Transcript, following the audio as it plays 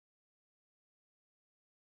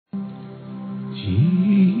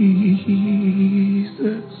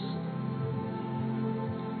Jesus,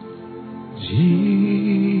 Jesus,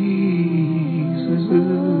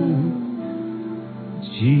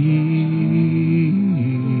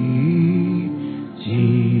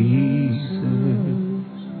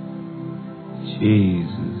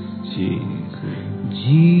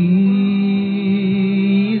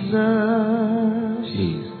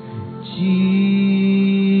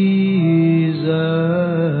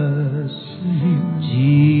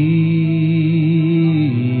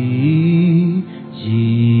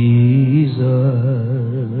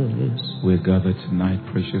 gather tonight,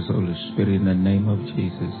 precious Holy Spirit, in the name of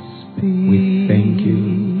Jesus. We thank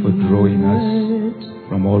you for drawing us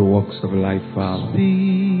from all walks of life, Father. As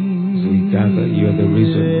we gather, you are the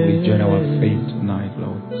reason we join our faith tonight,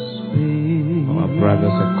 Lord. Our brothers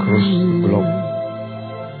across the globe.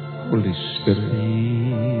 Holy Spirit,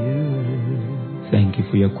 thank you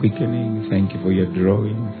for your quickening. Thank you for your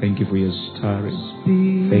drawing. Thank you for your stirring.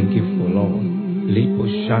 Thank you for, Lord, Lipo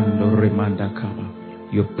Shando Remanda Kaba.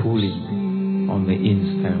 You're pulling on the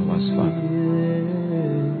inside of us, Father.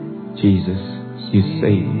 Jesus, you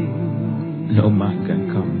say no man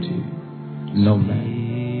can come to you, no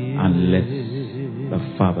man, unless the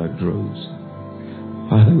Father draws.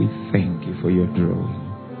 Father, we thank you for your drawing.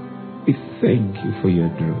 We thank you for your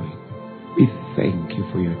drawing. We thank you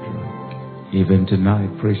for your drawing. Even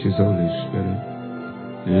tonight, precious Holy Spirit,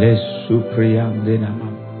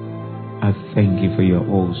 I thank you for your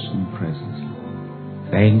awesome presence.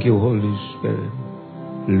 Thank you, Holy Spirit.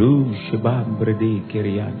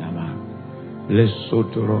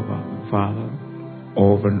 Father,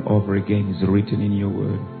 over and over again is written in your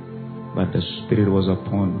word, but the Spirit was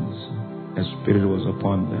upon us. The Spirit was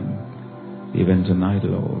upon them. Even tonight,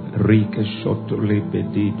 Lord,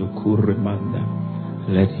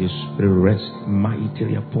 let your Spirit rest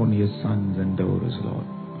mightily upon your sons and daughters, Lord.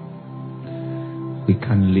 We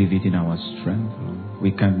can't live it in our strength, Lord.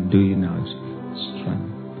 We can't do it in our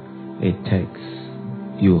strength. It takes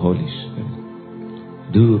you, Holy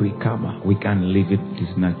Spirit. Do recover. We can't live it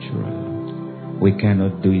this natural. We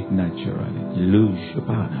cannot do it naturally.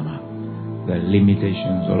 The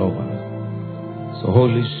limitations all over. So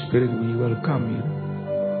Holy Spirit, we welcome you.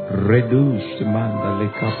 Reduce the man that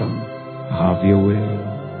have your way.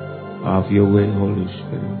 Have your way, Holy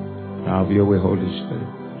Spirit. Have your way, Holy Spirit.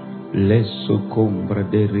 Lesukumbra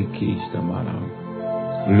de rikista mara.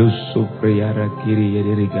 Lusu priyara kiri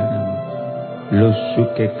yediriganam.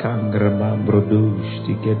 Lusuke kangrama brodush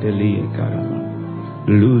tikedelie karama.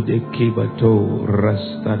 Lude kibato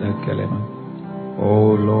rastada kelema.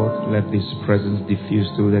 Oh Lord, let this presence diffuse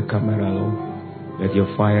through the camera, Lord. Let your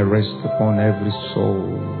fire rest upon every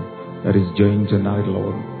soul that is joined tonight,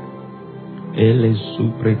 Lord. Ele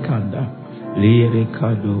suprekanda liere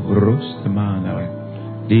kadu rostamana.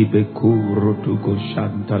 Dibe kurutuko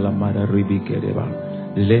shantala mara ribikedeba.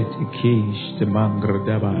 Let kish the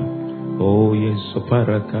mangradaba. Oh yes,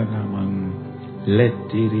 soparakanaman. Let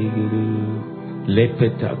dirigiru.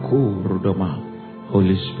 Lepetakurudoma.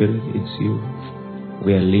 Holy Spirit, it's you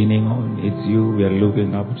we are leaning on. It's you we are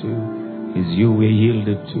looking up to. It's you we are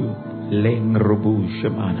yielded to. Lengrubu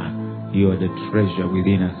Shemana. You are the treasure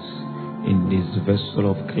within us in this vessel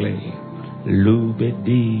of clay.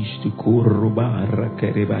 Lubedish to Kuruba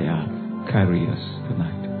Rakeribaya. Carry us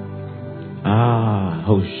tonight. Ah,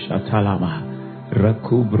 Hoshatalama.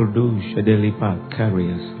 Rakubrudu Shadelipa.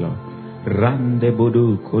 Carry us, Lord. Rande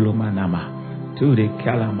Budu Kulumanama. To the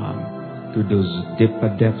Kalamam. To those deeper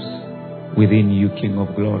depths within you, King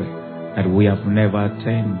of Glory, that we have never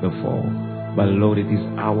attained before. But Lord, it is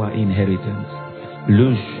our inheritance.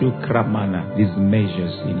 Lushukramana, these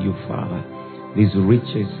measures in you, Father. These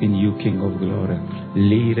riches in you, King of Glory.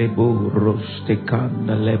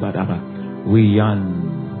 We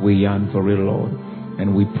yearn for you, Lord.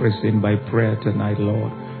 And we press in by prayer tonight,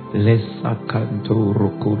 Lord. Lesakanto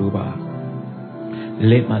rukuruba.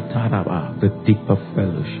 Lemataraba, the deeper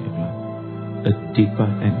fellowship, a deeper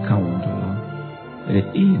encounter, Lord. The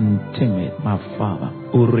intimate, my Father,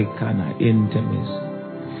 Urikana, intimacy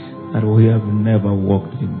that we have never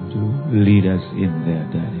walked into. Lead us in there,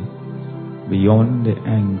 Daddy. Beyond the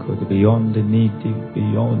ankle, beyond the knee deep,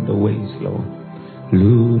 beyond the waist, Lord.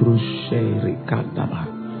 Lurusheri Kadaba,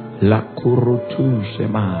 Lakurutu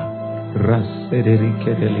Shema,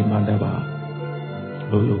 Rasederi Mandaba,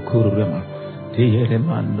 Ulukurema,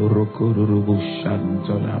 Tieremando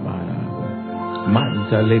Rukurubushantolamara.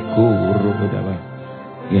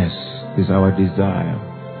 Yes, this is our desire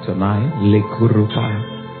tonight, Lekurupa,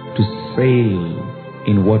 to sail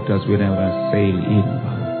in waters we never sail in.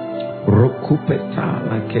 Rokupeta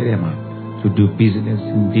la kerema, to do business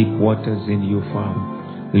in deep waters in you, Father.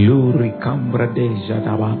 Luri Kambra de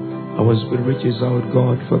Jadaba. Our spirit reaches out,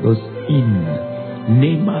 God, for those in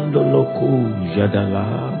Nemando Loku Jadala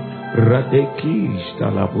Radekish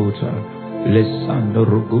Talabuta Lesando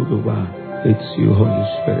Ruguduba. It's you, Holy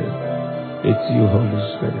Spirit. It's you, Holy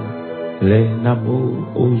Spirit. Le Namu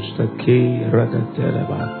Ustake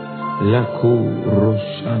Radatelaba Laku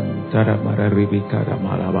Roshan Taramara Ribikara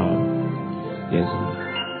Malaba. Yes,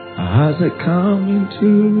 as I come into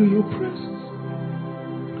your presence,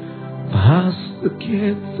 past the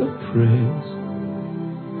gates of praise,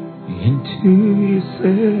 into your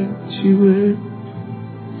sanctuary,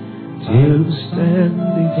 till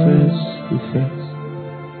standing face to face.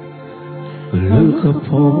 Look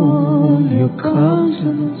upon your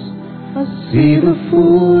countenance, I see the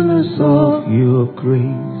fullness of your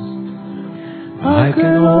grace. I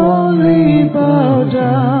can only bow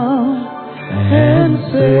down and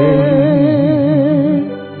say,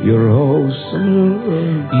 you're awesome,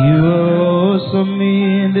 Lord. You are awesome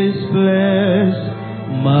in this place,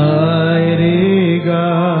 mighty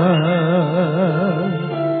God.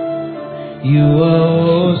 You are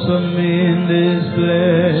awesome in this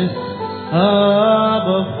place,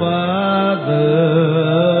 Abba Father.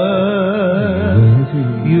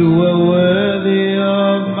 You are worthy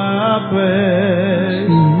of my praise.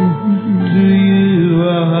 To you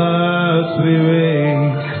our hearts we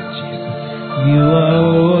raise. You are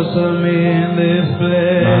awesome in this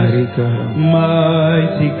place,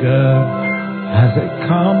 mighty God. As I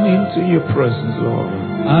come into your presence, Lord,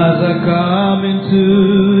 as I come into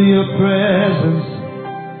your presence,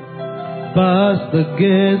 past the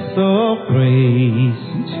gates of praise,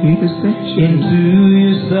 into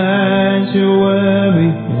your sanctuary,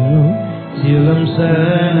 till I'm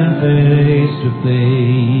standing face to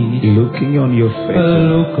face, looking on your face. I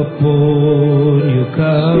look upon your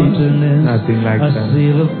countenance, Nothing like I that.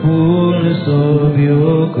 see the fullness of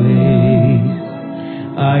your grace.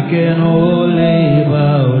 I can only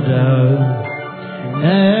bow down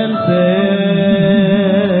and say,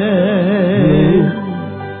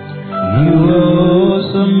 you are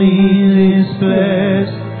awesome in this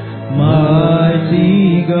place,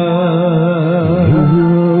 mighty God.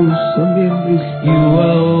 You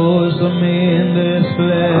are awesome in this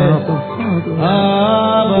place,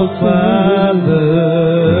 Abba Father.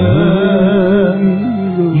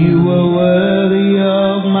 You are worthy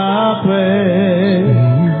of my praise.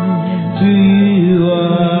 To you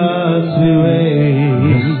our hearts we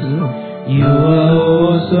raise. You are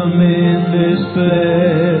awesome in this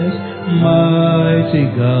place, mighty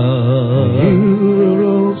God.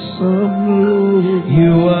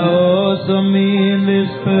 You are awesome in this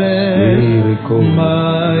place,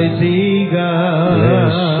 mighty God.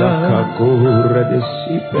 You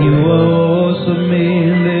are awesome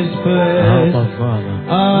in this place, Abba Father.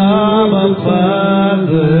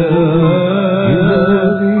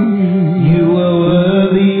 You are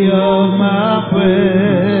worthy of my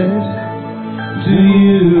praise. To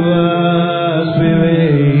you our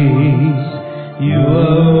spirits. You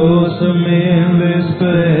are awesome in this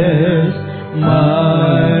place,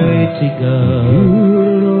 mighty God.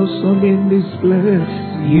 Awesome in this place.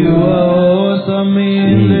 You are awesome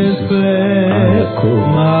in this place,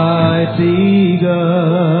 mighty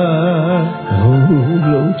God. Oh,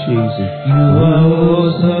 Lord Jesus. You are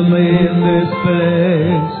awesome in this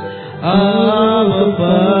place, Abba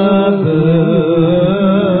Father.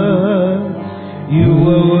 You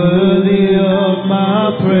are worthy of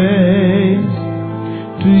my praise.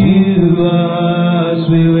 To you our hearts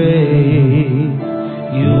we raise.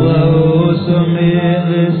 You are awesome in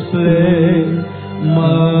this place,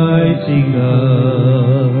 mighty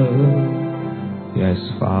God. Yes,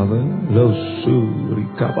 Father. Losuri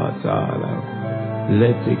kabatala.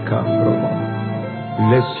 Let it come from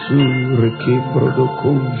Lesuri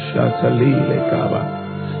kibrodokum shatalile kaba.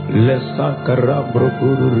 Lesakara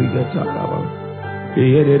brokuru rigatalaba.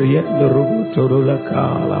 Yeriendo rubuto la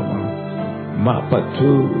kalama.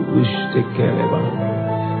 Mapatu ushtekeleba.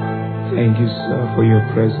 Thank you, sir, for your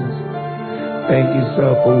presence. Thank you,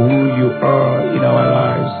 sir, for who you are in our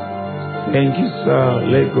lives. Thank you, sir,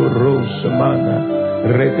 Lego Rosamana,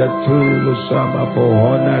 Regatulu Sama, for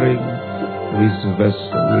honoring this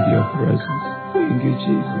vessel with your presence. Thank you,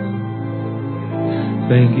 Jesus.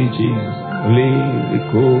 Thank you, Jesus.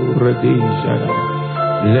 Liku Radijana,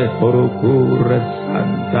 Leporoku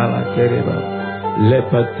Rasantala Tereba,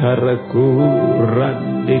 Lepataraku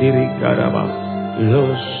Randiri Karaba. Lo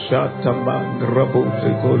shataman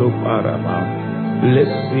rabote kolo parama.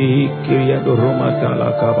 Lesi kiriado romata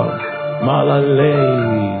kaba.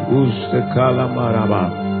 Malalei uste kala maraba.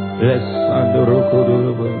 Lesando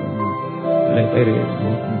rokodurubu.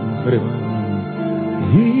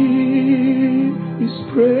 His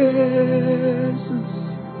presence,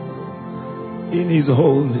 in His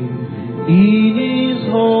holy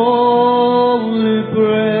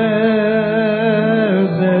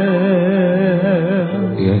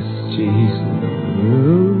presence. Yes, Jesus.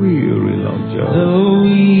 The weary Lord The God.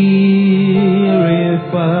 weary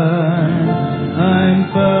find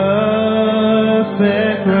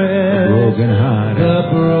perfect rest. Broken heart. The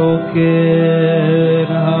broken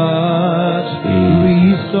heart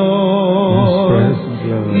restore. presence,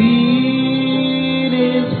 Lord. In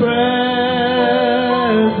His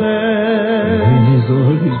presence. In His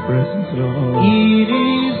holy presence, Lord. In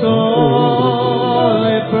His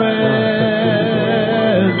holy presence.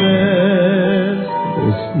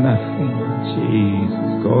 There's nothing, Jesus.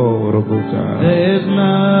 God of all time. There's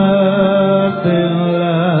nothing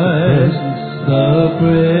like the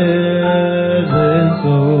presence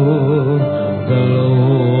of the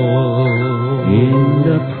Lord. In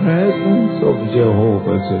the presence of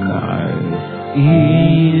Jehovah tonight.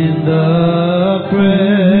 In the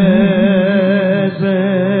presence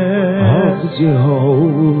Of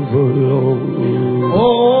Jehovah, Lord. of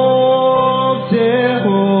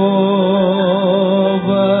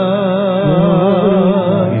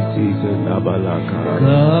Jehovah, It is an abalaka.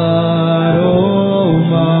 God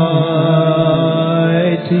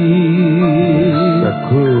Almighty,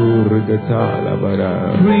 Sakur gatala bara.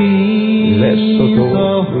 Prince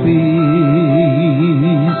of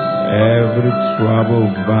Peace, Every trouble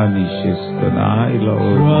vanishes tonight,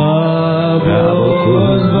 Lord.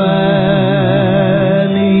 troubles vanish,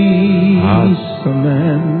 Awesome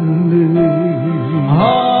and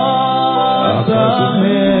hearts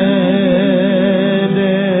amended.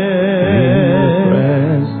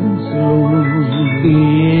 presence, Lord.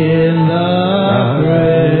 In the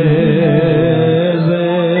presence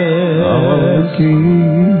Our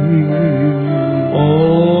King.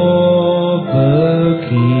 of the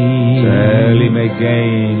King. Tell Him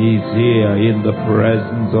again, He's here in the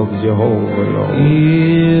presence of Jehovah, Lord.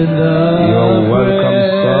 In the You're welcome,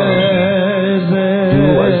 son. Do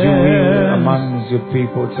as you will presence amongst your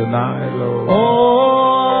people tonight, Lord. of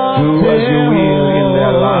Do as you will in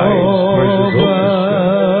their lives, precious Holy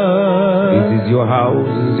Spirit. This is your house,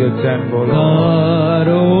 this is your temple, Lord. God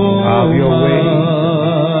Have your way.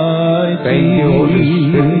 Almighty. Thank you, Holy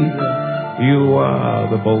Spirit. You are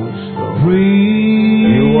the boast, Lord.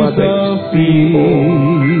 You are the CEO.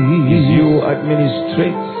 You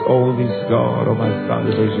administrate all this, God, of my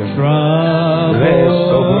salvation. Troubles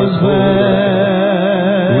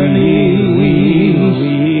We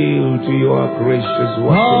yield to your gracious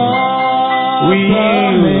working. We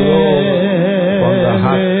yield, Lord, upon the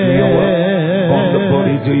heart to your work, upon the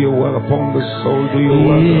body to your work, upon the soul to your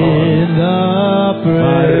work, Lord. In the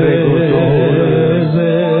presence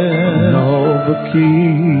Of the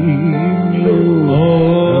King,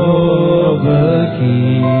 Lord. of the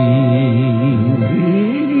King.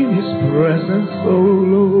 In His presence, oh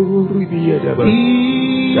Lord, we be at In His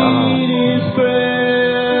presence.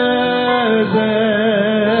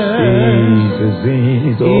 Jesus in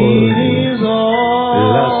His In holy His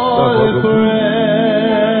holy presence.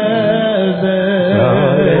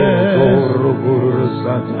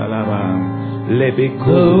 So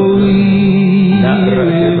we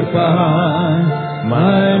will find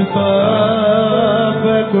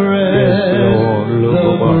perfect rest. The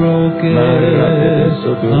broken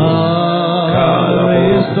heart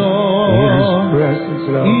restored.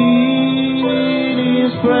 In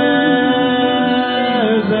His presence.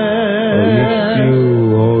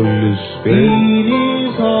 Holy Spirit. In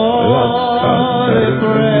His holy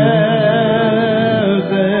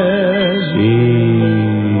presence.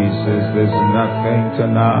 Jesus, there's nothing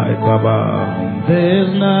tonight, Baba.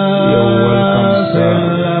 There's You're welcome, sir.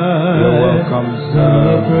 nothing You're like welcome, the sir.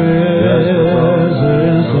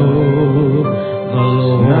 presence of the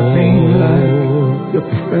Lord. Nothing like your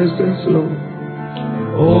presence, Lord.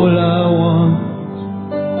 All I want.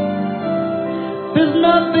 There's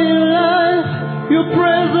nothing like your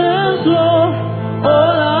presence, Lord.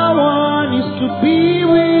 All I want is to be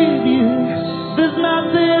with you. There's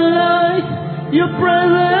nothing like your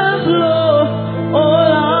presence, Lord.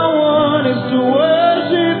 All I want is to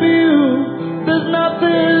worship you. There's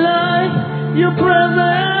nothing like your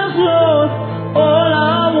presence, Lord. All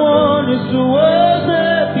I want is to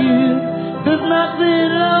worship you. There's nothing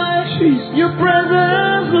like your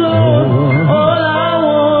presence, Lord.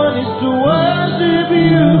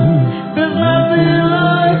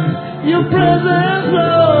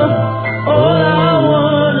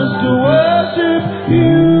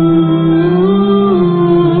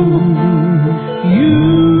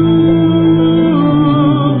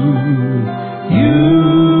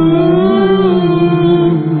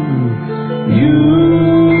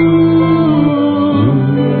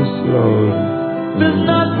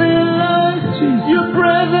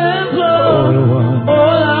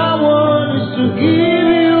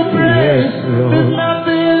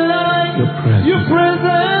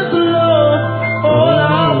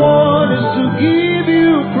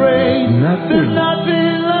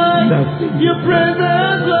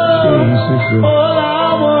 presence, Lord. Jesus. All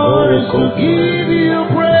I want is to give you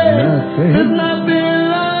praise. There's nothing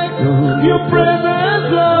like your presence,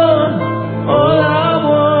 Lord. All I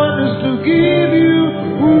want is to give you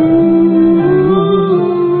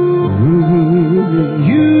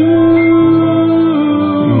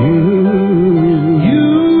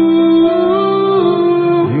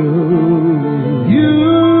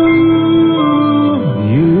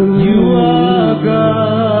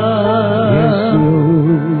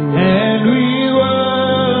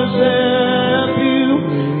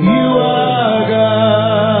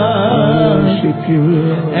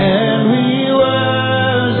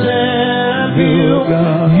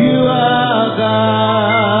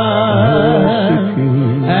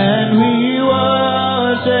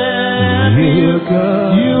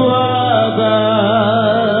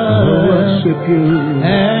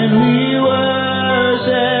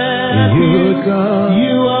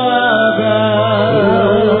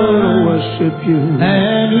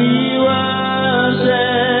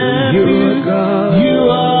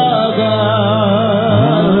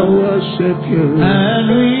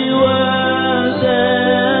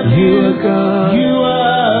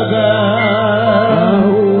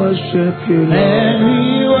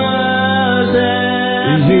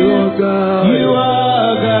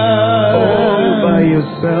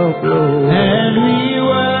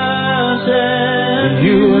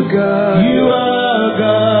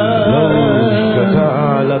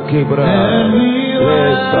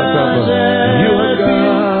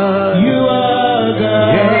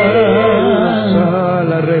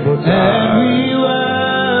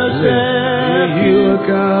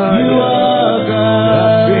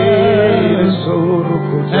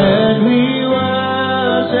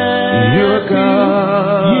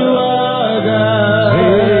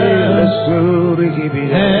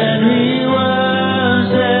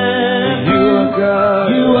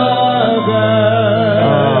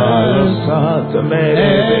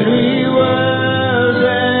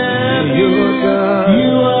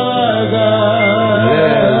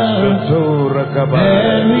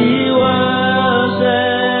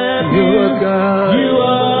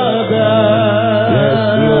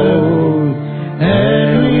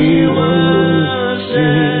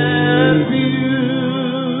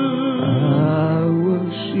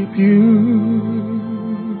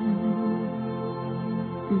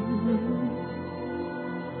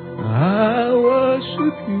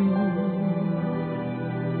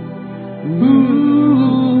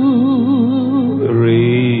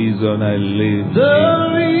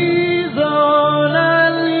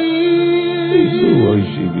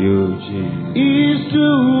is to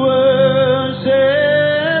worship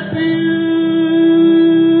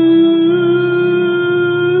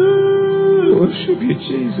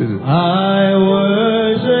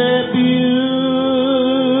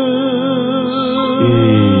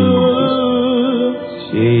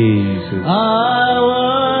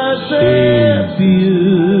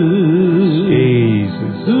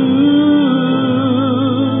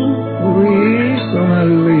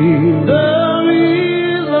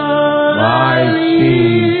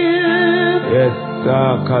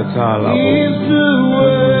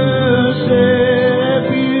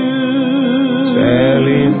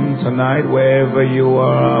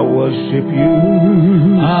you.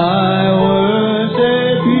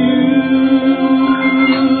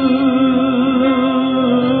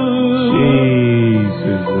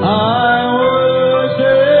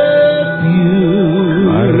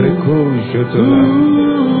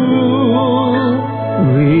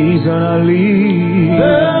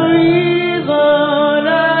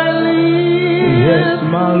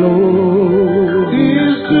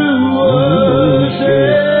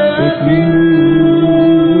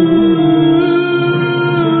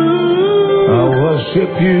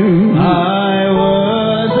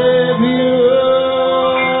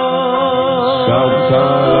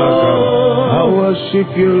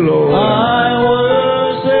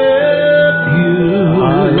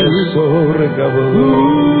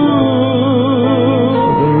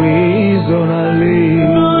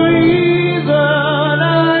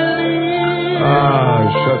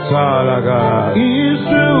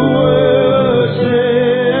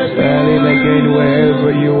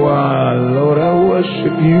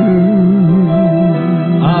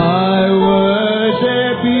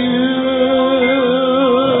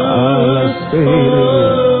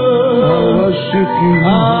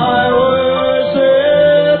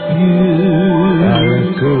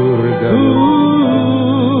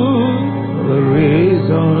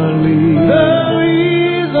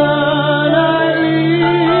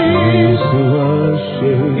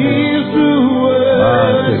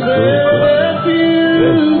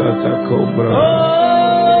 Cobra.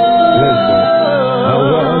 Listen. I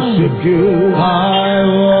worship you. I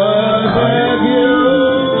worship you.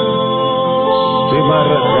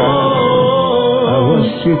 I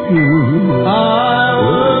worship you. I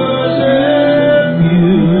worship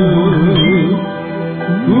you.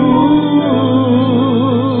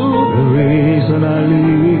 The reason I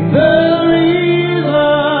live. The reason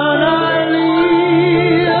I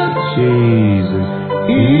live, Jesus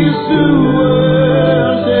is to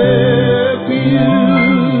worship you.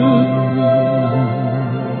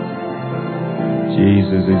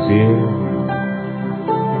 Jesus is here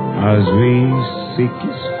as we seek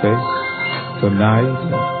His face tonight.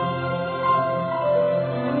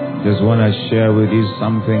 Just want to share with you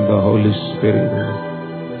something the Holy Spirit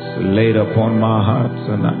has laid upon my heart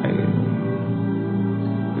tonight.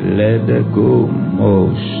 Let the go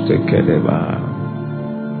most together.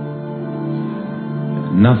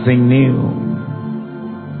 Nothing new,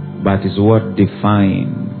 but is what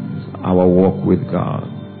defines our walk with God.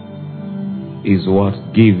 Is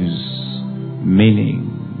what gives meaning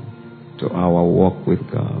to our walk with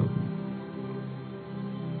God.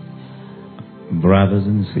 Brothers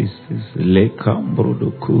and sisters,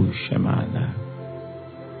 Lekambrodoku Shemana.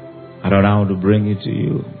 I don't know how to bring it to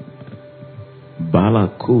you.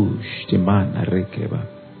 Balakush Timana Rekeba.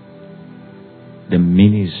 The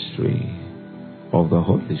ministry of the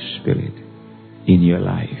Holy Spirit in your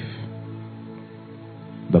life.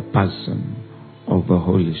 The person of the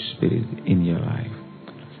Holy Spirit in your life.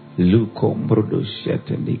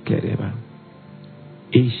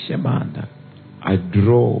 Ishemanda. I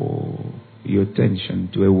draw your attention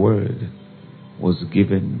to a word was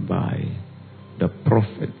given by the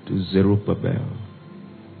prophet to Zerubbabel.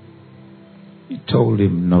 He told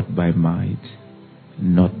him, not by might,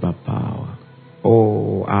 not by power.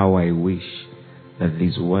 Oh, how I wish that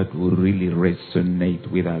this word will really resonate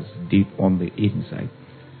with us deep on the inside.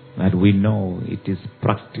 That we know it is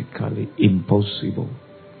practically impossible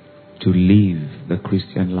to live the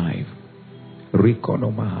Christian life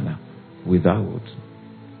without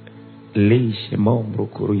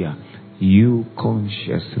you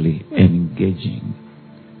consciously engaging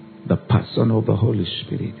the person of the Holy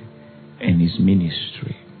Spirit and His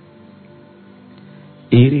ministry.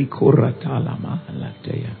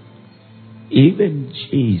 Even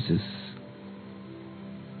Jesus,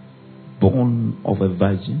 born of a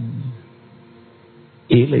virgin,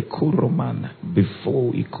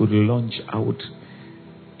 before he could launch out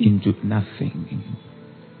into nothing,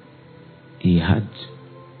 he had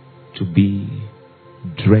to be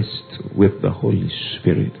dressed with the Holy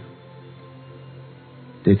Spirit.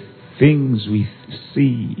 The things we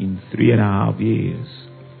see in 3.5 years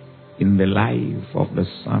in the life of the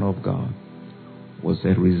Son of God was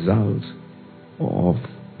a result of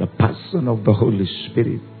the person of the Holy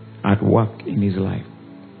Spirit at work in his life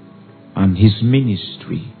and his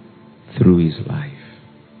ministry through his life.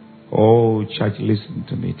 Oh, church, listen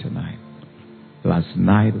to me tonight. Last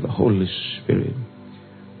night, the Holy Spirit,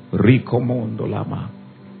 Rikomondo Lama,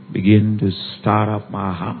 began to stir up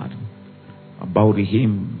my heart about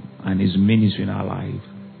Him and His ministry in our life.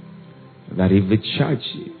 That if the church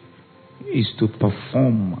is to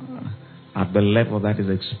perform at the level that is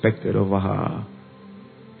expected of her,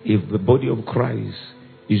 if the body of Christ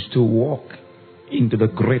is to walk into the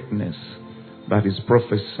greatness that is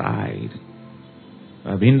prophesied,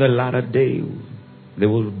 in the latter day there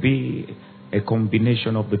will be a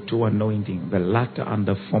combination of the two anointing, the latter and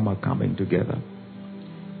the former coming together.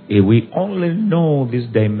 If we only know this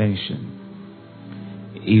dimension,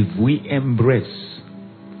 if we embrace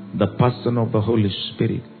the person of the Holy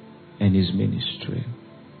Spirit and His ministry,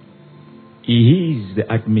 He is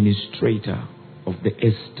the administrator of the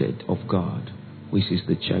estate of God, which is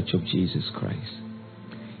the Church of Jesus Christ.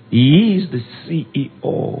 He is the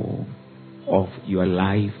CEO of your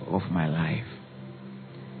life, of my life.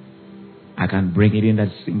 I can bring it in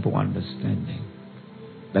that simple understanding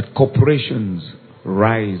that corporations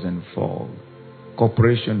rise and fall,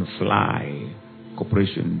 corporations fly,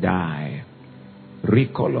 corporations die.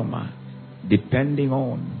 Rikoloma, depending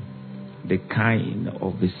on the kind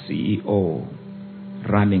of the CEO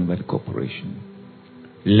running that corporation.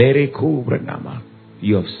 Lereko Branama,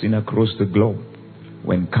 you have seen across the globe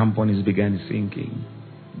when companies began sinking,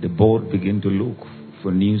 the board began to look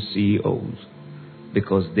for new CEOs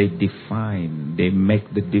because they define, they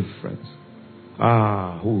make the difference.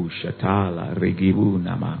 Hu Shatala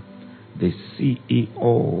Regibunama, the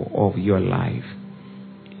CEO of your life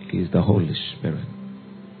is the Holy Spirit.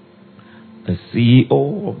 The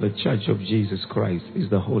CEO of the Church of Jesus Christ is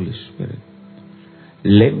the Holy Spirit.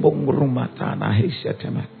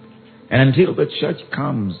 And until the church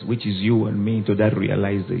comes, which is you and me, to that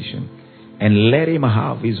realization, and let him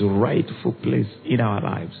have his rightful place in our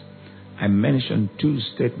lives. I mentioned 2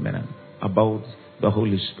 statements about the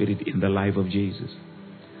Holy Spirit in the life of Jesus.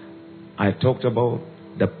 I talked about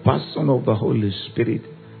the person of the Holy Spirit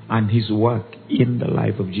and his work in the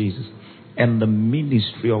life of Jesus, and the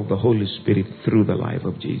ministry of the Holy Spirit through the life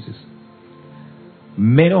of Jesus.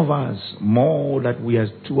 Many of us, more that we are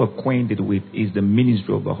too acquainted with is the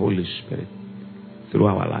ministry of the Holy Spirit through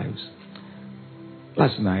our lives.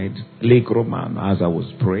 Last night, Lake Roman, as I was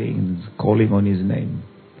praying, calling on his name,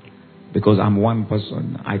 because I'm one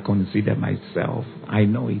person, I consider myself, I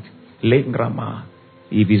know it. Lake Rama,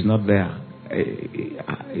 if he's not there,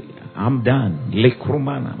 I'm done. Lake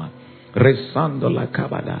Romanama, Resando la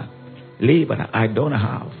Kabada, Libra, I don't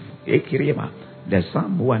have. Ekirima. There's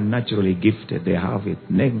some who are naturally gifted, they have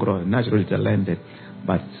it. Negro, naturally talented.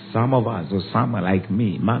 But some of us, or some are like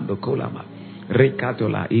me, Mando Kolama,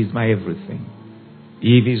 Rekatola is my everything.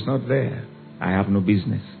 If he's not there, I have no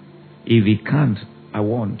business. If he can't, I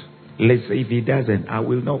won't. Let's say if he doesn't, I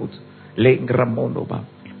will not. Lengramondoba.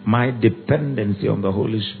 My dependency on the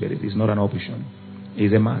Holy Spirit is not an option.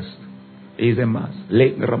 It's a must. It's a must.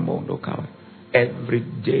 Lengramondoka. Every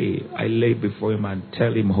day I lay before him and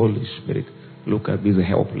tell him, Holy Spirit, look at this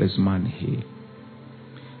helpless man here.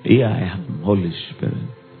 Here I am, Holy Spirit.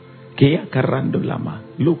 Kia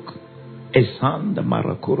karandulama. Look. Esanda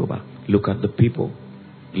marakuruba. Look at the people.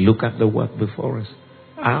 Look at the work before us.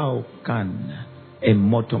 How can a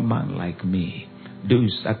mortal man like me do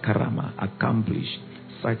sakarama, accomplish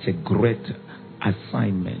such a great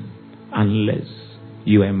assignment unless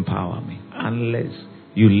you empower me, unless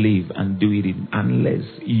you live and do it, unless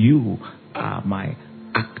you are my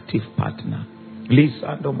active partner.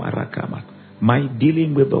 Lisando marakama. My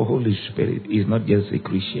dealing with the Holy Spirit is not just a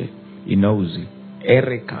cliche. He knows it.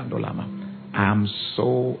 Erekandolama. I'm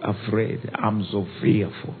so afraid. I'm so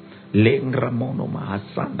fearful. Lengramonoma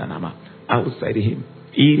hasandanama. Outside him.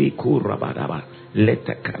 Irikurabadaba.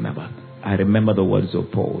 Letakanaba. I remember the words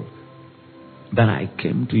of Paul. That I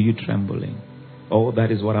came to you trembling. Oh,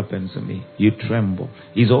 that is what happens to me. You tremble.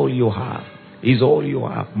 Is all you have. Is all you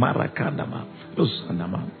have. Marakandama.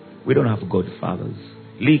 Lusanama. We don't have godfathers.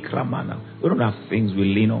 Likramana. We don't have things we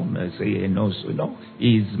lean on and say, no, so no.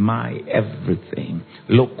 Is my everything.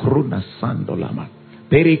 Lokruna sandolama.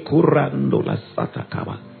 Perikurandola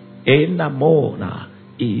satakaba. Enamona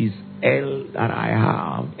is El that I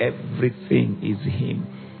have. Everything is him.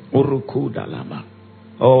 Urukudalama.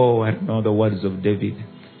 Oh, I know the words of David.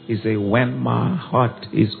 He said, when my heart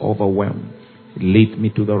is overwhelmed, lead me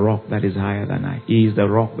to the rock that is higher than I. He is the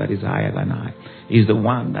rock that is higher than I. He's the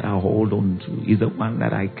one that I hold on to. He's the one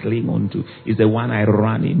that I cling on to. He's the one I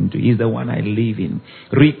run into. He's the one I live in.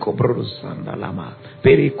 Rico brosandalama.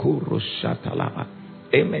 Perikuro shatalama.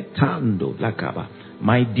 Emetando lakaba.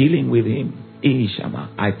 My dealing with him, Ishama,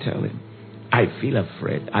 I tell him, I feel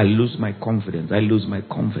afraid. I lose my confidence. I lose my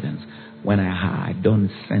confidence when I don't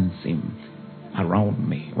sense him around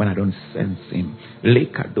me, when I don't sense him.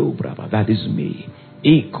 Lekadobraba, that is me.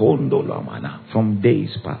 Ikondolamana, from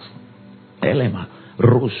days past. Elema,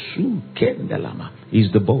 Rosu Kendalama,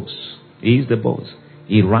 he's the boss. He's the boss.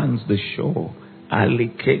 He runs the show.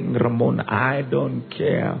 Ali King Ramon, I don't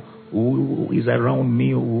care who is around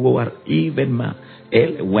me, who are even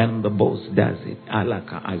when the boss does it.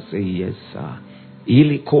 Alaka, I say yes, sir.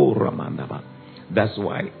 Iliko Ramandaba. That's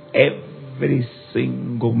why every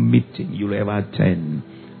single meeting you'll ever attend,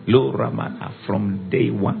 Lord Ramana, from day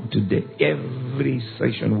one to day, every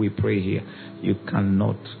session we pray here, you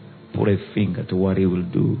cannot put a finger to what he will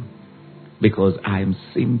do. Because I'm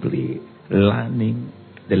simply learning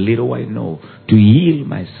the little I know to yield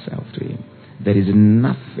myself to him. There is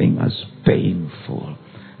nothing as painful.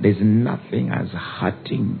 There's nothing as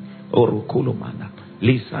hurting or kulumana.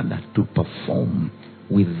 Listen, to perform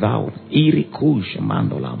without irikush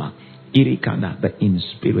mandolama. Irikana, the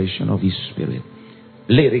inspiration of his spirit.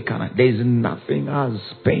 Lirikana, there's nothing as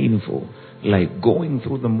painful like going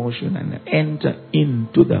through the motion and enter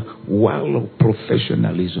into the world of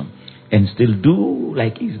professionalism and still do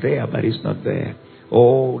like he's there, but he's not there.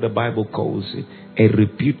 Oh, the Bible calls it a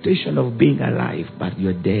reputation of being alive, but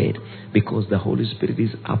you're dead because the Holy Spirit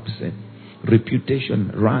is absent.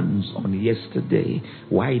 Reputation runs on yesterday.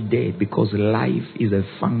 Why dead? Because life is a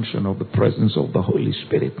function of the presence of the Holy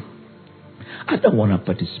Spirit. I don't want to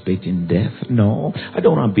participate in death. No, I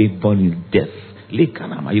don't want to be born in death. You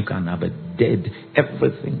can have a dead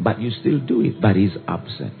everything, but you still do it, but he's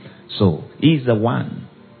absent. So he's the one.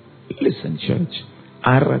 Listen, church.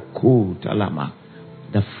 Araku Talama.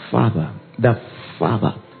 The Father.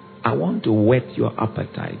 I want to whet your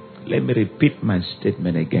appetite. Let me repeat my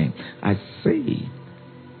statement again. I say,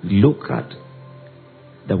 look at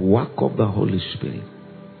the work of the Holy Spirit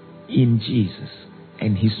in Jesus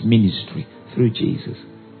and his ministry through Jesus.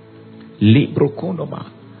 Libro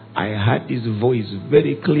Konoma. I heard his voice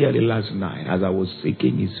very clearly last night as I was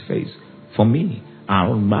seeking his face. For me,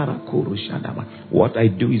 what I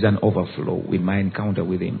do is an overflow with my encounter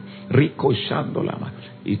with him. Rico Shandolama.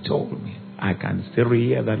 He told me, I can still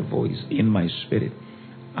hear that voice in my spirit.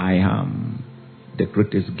 I am the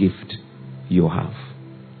greatest gift you have.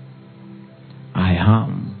 I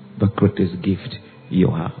am the greatest gift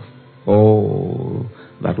you have. Oh,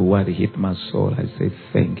 that word hit my soul. I say,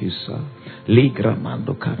 thank you, sir.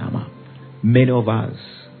 Ligramando Karama. Many of us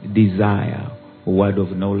desire word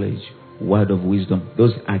of knowledge, word of wisdom.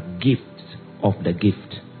 Those are gifts of the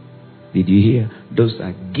gift. Did you hear? Those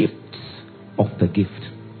are gifts of the gift.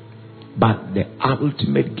 But the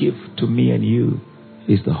ultimate gift to me and you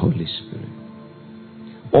is the Holy Spirit.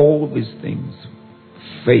 All these things,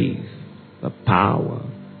 faith, the power,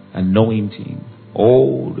 anointing,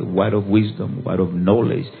 all the word of wisdom, word of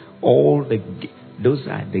knowledge, those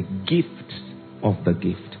are the gifts of the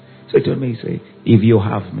gift. So he told me, say, if you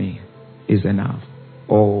have me, is enough.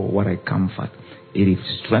 Oh, what a comfort. It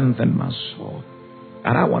has strengthened my soul.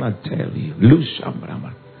 And I want to tell you,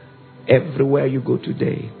 Lushambrama, everywhere you go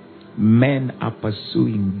today, men are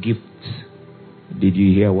pursuing gifts. Did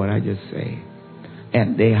you hear what I just said?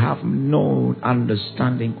 And they have no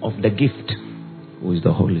understanding of the gift, who is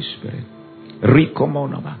the Holy Spirit.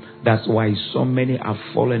 That's why so many have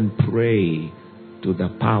fallen prey to the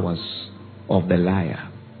powers of the liar.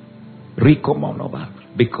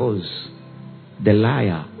 Because the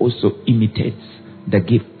liar also imitates the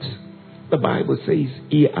gift. The Bible says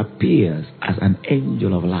he appears as an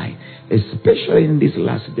angel of light. Especially in these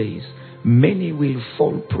last days, many will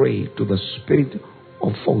fall prey to the spirit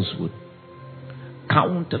of falsehood.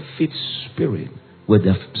 Counterfeit spirit with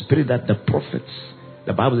the spirit that the prophets,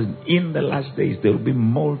 the Bible says, in the last days there will be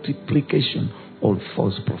multiplication of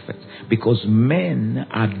false prophets because men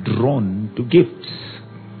are drawn to gifts.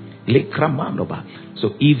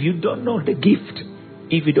 So if you don't know the gift,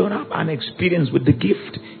 if you don't have an experience with the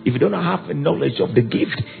gift, if you don't have a knowledge of the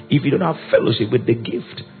gift, if you don't have fellowship with the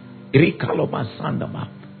gift, it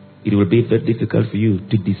will be very difficult for you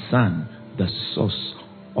to discern the source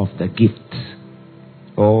of the gift.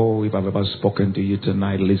 Oh, if I've ever spoken to you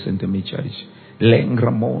tonight, listen to me, church.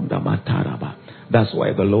 That's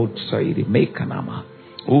why the Lord said, Mekanama,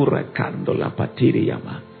 Urakandola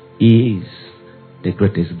Patiriyama is the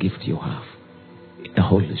greatest gift you have, the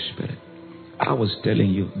Holy Spirit. I was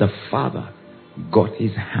telling you, the Father got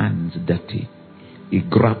his hands dirty. He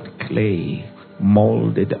grabbed clay,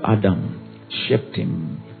 molded Adam, shaped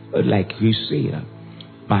him like you see.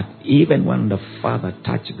 But even when the Father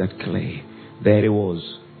touched that clay, there he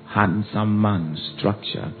was, handsome man,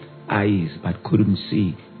 structure, eyes but couldn't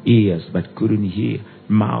see, ears but couldn't hear,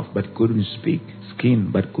 mouth but couldn't speak,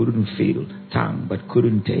 skin but couldn't feel, tongue but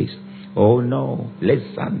couldn't taste. Oh no,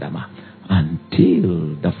 lesandama,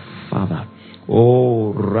 until the Father,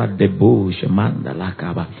 oh Radebush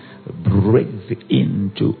Mandalakaba, breathes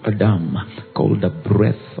into Adam, called the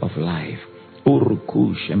breath of life.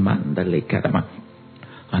 Urukush Mandalekadama.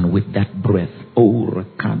 And with that breath,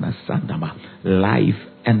 Urakana Sandama, life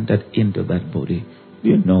entered into that body.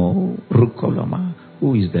 You know, Rukolama,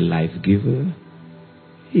 who is the life giver?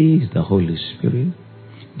 He is the Holy Spirit.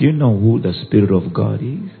 Do you know who the Spirit of God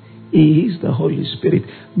is? He is the Holy Spirit.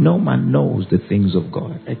 No man knows the things of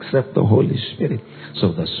God except the Holy Spirit.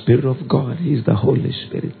 So the Spirit of God is the Holy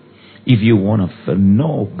Spirit. If you want to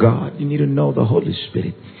know God, you need to know the Holy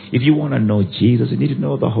Spirit. If you want to know Jesus, you need to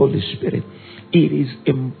know the Holy Spirit. It is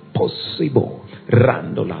impossible,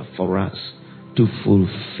 Randola, for us to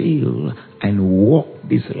fulfill and walk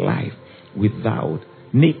this life without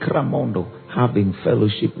Nikramondo having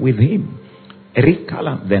fellowship with Him.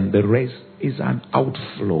 Rikala, then the rest is an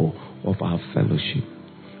outflow of our fellowship.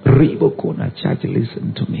 Ribokuna church,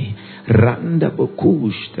 listen to me. Randa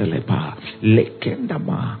bokush telepa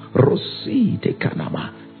lekendama rosi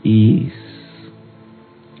tekanama is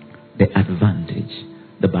the advantage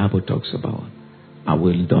the Bible talks about. I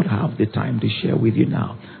will not have the time to share with you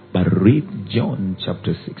now, but read John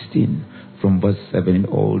chapter 16 from verse 7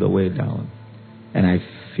 all the way down. And I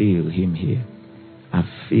feel Him here. I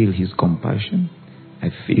feel His compassion. I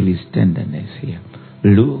feel His tenderness here.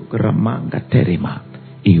 Look, Ramanga Terima.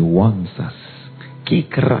 He wants us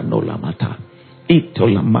Kikranolamata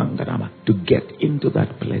Itolamanganama to get into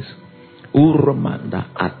that place.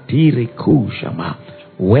 Uramanda Atiri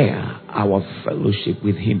Kushama, where our fellowship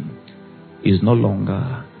with Him is no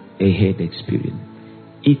longer a head experience.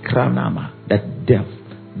 Ikranama, that depth,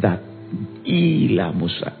 that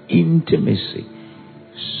ilamusa, intimacy,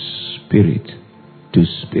 spirit to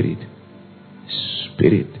spirit,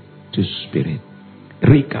 spirit to spirit.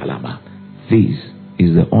 Rikalama. This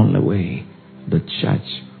is the only way the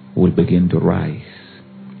church will begin to rise.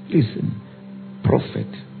 Listen, prophet,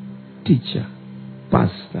 teacher,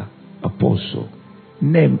 pastor, apostle,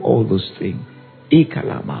 name all those things.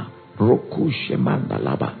 Ikalama, rokushe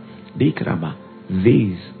mandalaba, dikrama.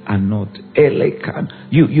 These are not elekan.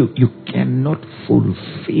 You cannot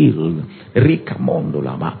fulfill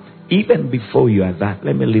rikamondolama. Even before you are that,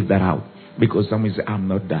 let me leave that out. Because someone say, I'm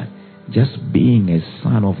not that. Just being a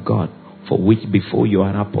son of God, for which before you are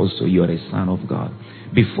an apostle, you are a son of God.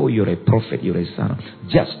 Before you're a prophet, you're a son.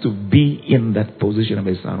 Just to be in that position of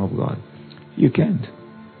a son of God, you can't.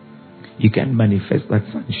 You can't manifest that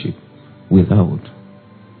sonship without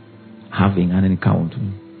having an encounter.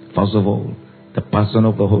 First of all, the person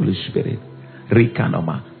of the Holy Spirit.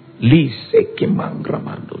 Rikanoma.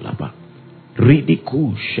 Lisekimangramandulaba.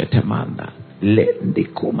 Ridiku shetemanda.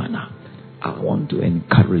 Lendikumana. I want to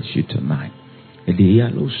encourage you tonight.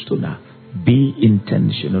 Be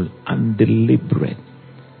intentional and deliberate.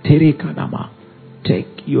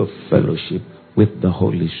 Take your fellowship with the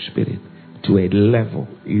Holy Spirit to a level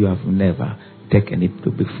you have never taken it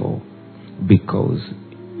to before, because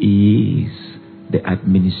He is the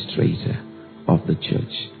administrator of the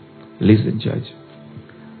church. Listen, church.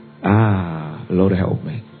 Lord help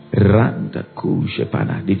me. Randa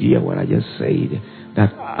kushepana. Did you hear what I just said?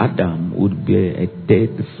 That Adam would be a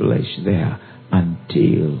dead flesh there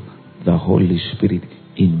until the Holy Spirit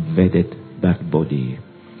invaded that body.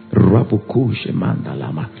 Rabukushe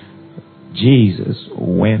mandalama. Jesus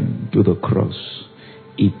went to the cross.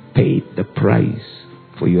 He paid the price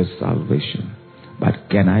for your salvation. But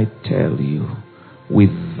can I tell you,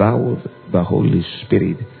 without the Holy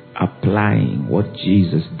Spirit applying what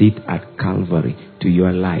Jesus did at Calvary to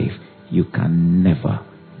your life, you can never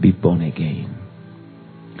be born again.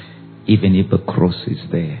 Even if the cross is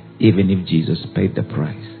there, even if Jesus paid the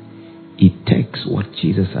price, it takes what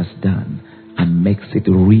Jesus has done and makes it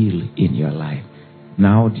real in your life.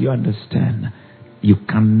 Now, do you understand? You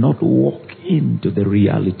cannot walk into the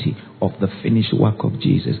reality of the finished work of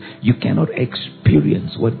Jesus. You cannot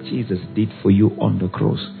experience what Jesus did for you on the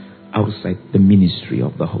cross outside the ministry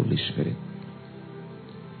of the Holy Spirit.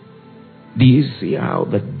 Do you see how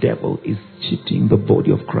the devil is cheating the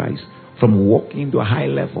body of Christ from walking to a high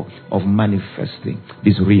level of manifesting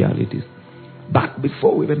these realities? But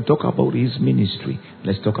before we even talk about his ministry,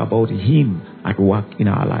 let's talk about him at work in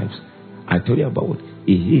our lives. I told you about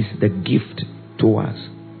he is the gift to us.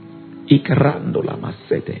 Ikrandola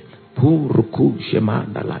masete, puruku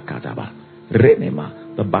shemanda la kadaba,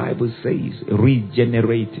 renema. The Bible says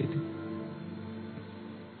regenerated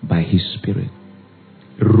by his Spirit.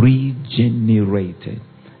 Regenerated.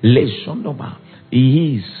 Leshonoma.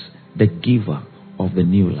 He is the giver of the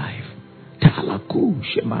new life. Talaku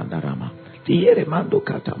shemandarama. Tieremando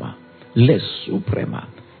katama. Les suprema.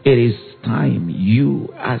 It is time you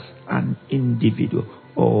as an individual.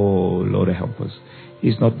 Oh, Lord help us.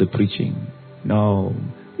 It's not the preaching. No.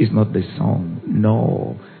 It's not the song.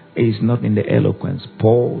 No. It's not in the eloquence.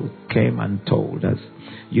 Paul came and told us,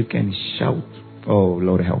 you can shout. Oh,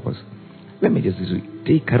 Lord help us. Let me just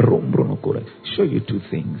take a show you two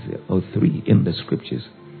things or three in the scriptures.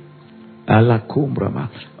 I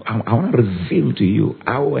want to reveal to you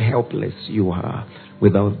how helpless you are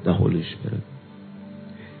without the Holy Spirit.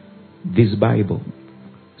 This Bible,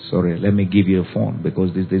 sorry, let me give you a phone,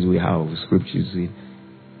 because these days we have scriptures in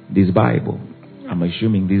this Bible. I'm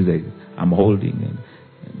assuming these days I'm holding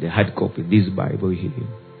the hard copy, this Bible here.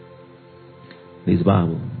 This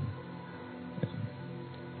Bible.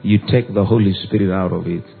 You take the Holy Spirit out of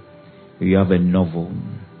it, you have a novel,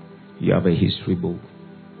 you have a history book.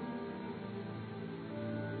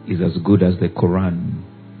 It's as good as the Quran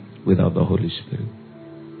without the Holy Spirit.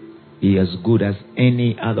 It's as good as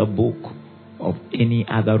any other book of any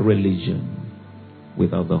other religion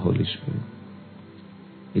without the Holy Spirit.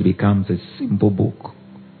 It becomes a simple book,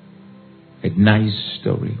 a nice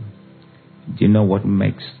story. Do you know what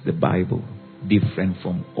makes the Bible different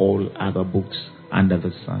from all other books under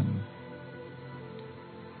the sun?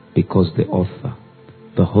 Because the author,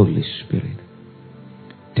 the Holy Spirit,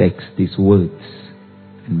 takes these words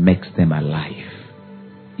and makes them alive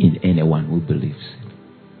in anyone who believes it.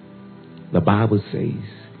 The Bible says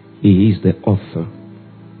he is the author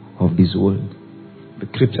of this word. The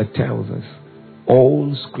scripture tells us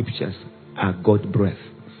all scriptures are God's breath.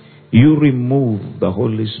 You remove the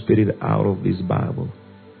Holy Spirit out of this Bible,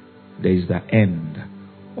 there is the end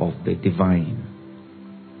of the divine.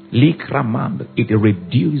 Likramand, it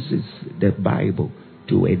reduces the Bible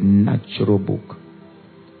to a natural book.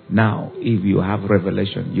 Now, if you have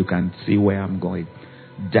revelation, you can see where I'm going.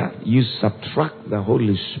 That you subtract the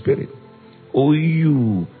Holy Spirit, or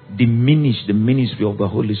you diminish the ministry of the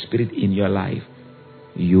Holy Spirit in your life,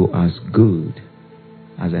 you are as good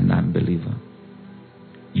as a non-believer.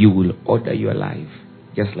 You will order your life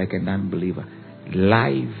just like a non-believer.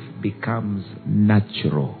 Life becomes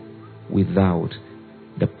natural without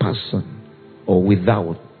the person or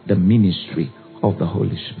without the ministry of the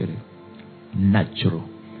Holy Spirit. Natural.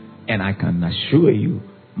 And I can assure you,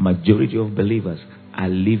 majority of believers are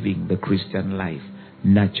living the Christian life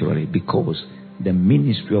naturally because the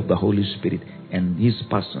ministry of the Holy Spirit and His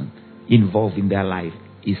person involved in their life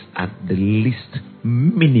is at the least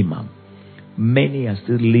minimum. Many are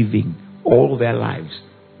still living all their lives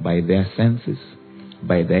by their senses,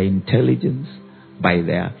 by their intelligence, by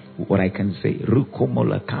their, what I can say,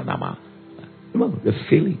 rukomola kanama, the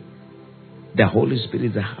feeling. The Holy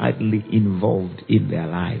Spirit is hardly involved in their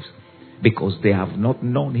lives because they have not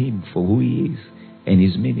known Him for who He is and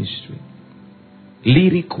His ministry.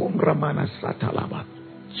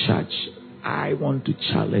 Church, I want to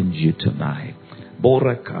challenge you tonight.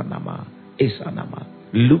 Borakanama, Esanama,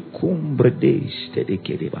 Lukumbrede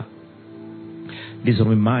Stedekedeba. This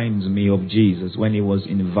reminds me of Jesus when He was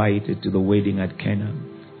invited to the wedding at Cana.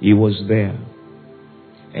 He was there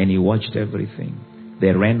and He watched everything.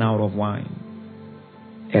 They ran out of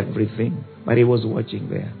wine. Everything. But He was watching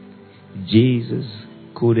there. Jesus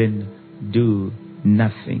couldn't do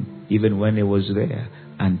nothing even when He was there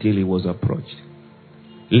until He was approached.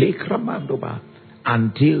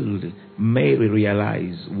 Until Mary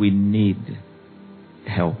realized we need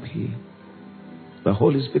help here. The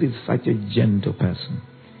Holy Spirit is such a gentle person.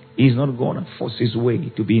 He's not going to force His way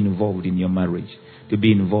to be involved in your marriage, to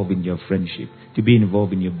be involved in your friendship, to be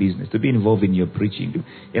involved in your business, to be involved in your preaching.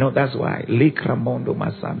 You know, that's why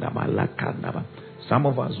some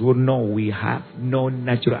of us will know we have no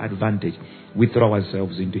natural advantage. We throw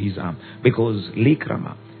ourselves into His arm. Because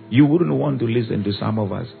you wouldn't want to listen to some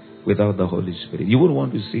of us without the Holy Spirit. You wouldn't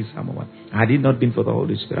want to see some of us had it not been for the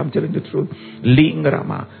Holy Spirit. I'm telling the truth.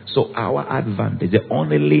 So our advantage, the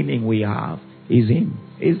only leaning we have is Him.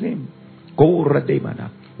 Is Him.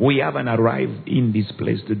 We haven't arrived in this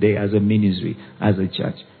place today as a ministry, as a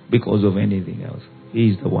church, because of anything else.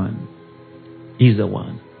 He's the one. He's the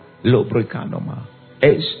one. Lobrekanoma.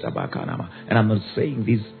 Eshtabakanama. And I'm not saying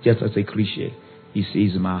this just as a cliche. He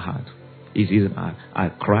sees my heart. He sees my heart. I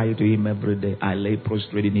cry to Him every day. I lay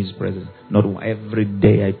prostrate in His presence. Not every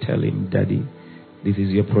day I tell Him, Daddy, this is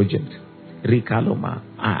your project. Rikaloma.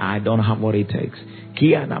 I don't have what it takes.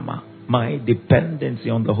 Kianama. My dependency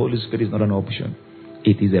on the Holy Spirit is not an option.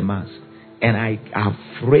 It is a must. And I am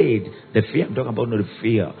afraid. The fear I'm talking about, not the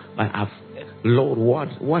fear, but Lord,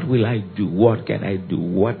 what will I do? What can I do?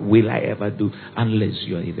 What will I ever do unless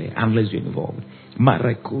you're there, unless you're involved?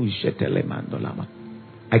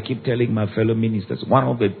 I keep telling my fellow ministers, one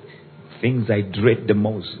of the things I dread the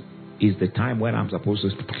most is the time when I'm supposed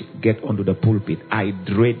to get onto the pulpit. I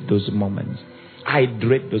dread those moments. I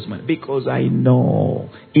dread those moments because I know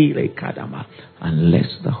unless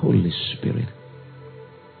the Holy Spirit.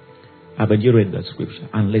 Haven't you read that scripture?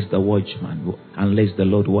 Unless the watchman, unless the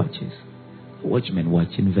Lord watches. Watchmen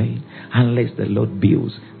watch in vain. Unless the Lord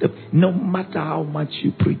builds. No matter how much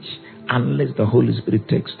you preach, unless the Holy Spirit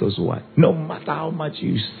takes those words. No matter how much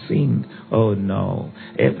you sing. Oh no.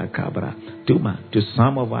 To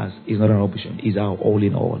some of us, it's not an option. It's our all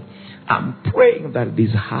in all. I'm praying that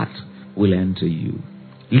this heart will enter you.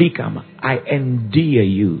 Likama, I endear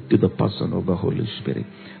you to the person of the Holy Spirit.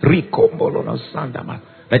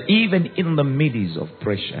 That even in the midst of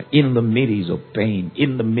pressure, in the midst of pain,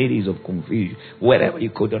 in the midst of confusion, wherever you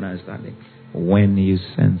couldn't understand it, when you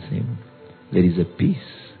sense Him, there is a peace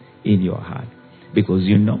in your heart. Because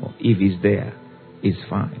you know, if He's there, it's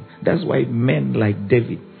fine. That's why men like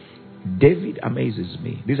David amazes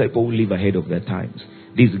me. These are people who live ahead of their times.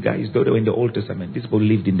 These guys, though they were in the Old Testament, these people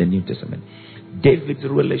lived in the New Testament. David's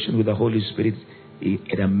relation with the Holy Spirit,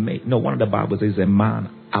 one of the Bibles says a man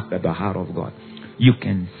after the heart of God. You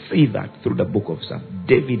can see that through the book of Psalms.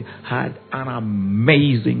 David had an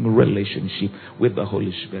amazing relationship with the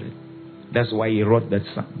Holy Spirit. That's why he wrote that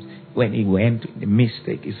Psalms. When he went to the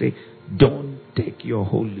mistake, he said, don't take your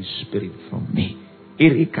Holy Spirit from me.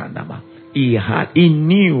 He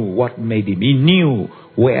knew what made him. He knew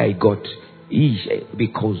where I got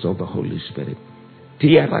because of the Holy Spirit.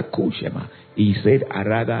 He said, I'd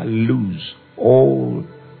rather lose all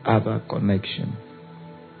other connection.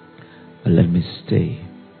 But let me stay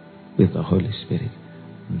with the Holy Spirit.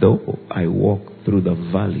 Though I walk through the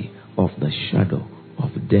valley of the shadow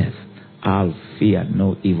of death, I'll fear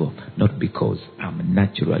no evil. Not because I'm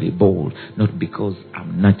naturally bold, not because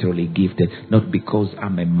I'm naturally gifted, not because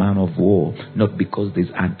I'm a man of war, not because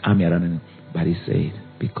there's an army around me, but he said,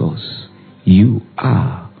 because you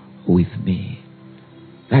are with me.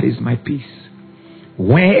 That is my peace.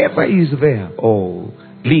 Wherever is there, oh,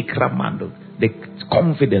 the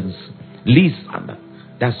confidence lives under.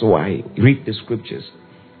 That's why read the scriptures.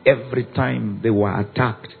 Every time they were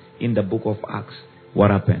attacked in the book of Acts,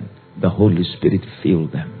 what happened? The Holy Spirit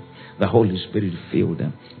filled them. The Holy Spirit filled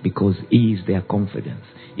them because He is their confidence.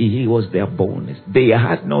 He was their boldness. They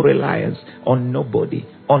had no reliance on nobody,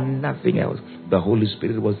 on nothing else. The Holy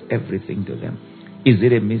Spirit was everything to them. Is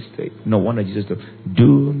it a mistake? No wonder Jesus said,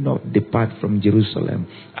 do not depart from Jerusalem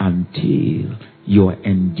until you are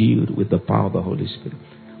endued with the power of the Holy Spirit.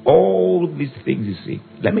 All these things you see,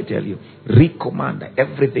 let me tell you, recommend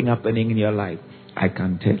everything happening in your life. I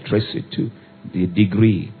can trace it to the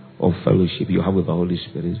degree of fellowship you have with the Holy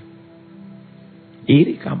Spirit.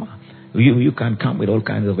 You can come with all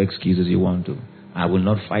kinds of excuses you want to. I will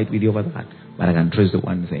not fight with you over that. But I can trace the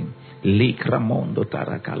one thing. If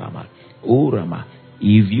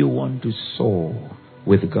you want to soar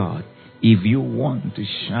with God, if you want to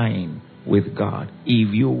shine with God,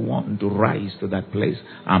 if you want to rise to that place,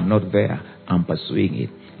 I'm not there, I'm pursuing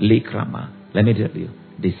it. Let me tell you,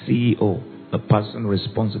 the CEO, the person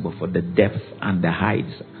responsible for the depth and the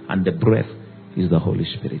heights and the breadth is the Holy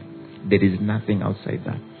Spirit. There is nothing outside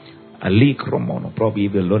that. Probably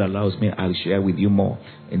if the Lord allows me, I'll share with you more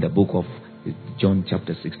in the book of John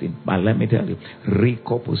chapter 16. But let me tell you,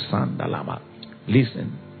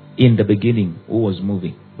 listen, in the beginning, who was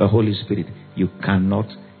moving? The Holy Spirit. You cannot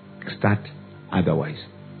start otherwise.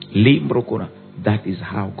 That is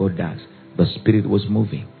how God does. The Spirit was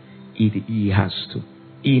moving. He has to.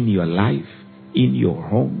 In your life, in your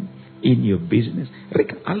home, in your business.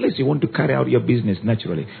 Unless you want to carry out your business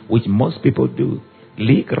naturally, which most people do.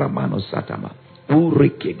 It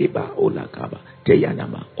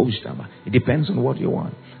depends on what you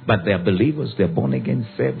want. But they are believers, they're born again,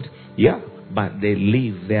 saved. Yeah, but they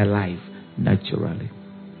live their life naturally.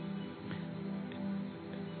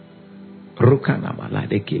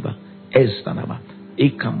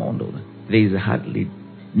 There is hardly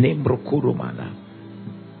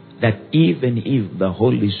that even if the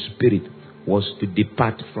Holy Spirit was to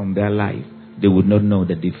depart from their life, they would not know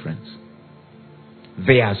the difference.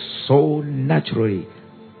 They are so naturally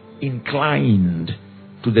inclined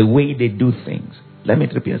to the way they do things. Let me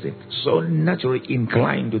repeat and say, so naturally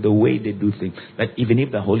inclined to the way they do things that even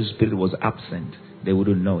if the Holy Spirit was absent, they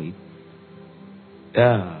wouldn't know it.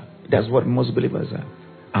 That's what most believers are.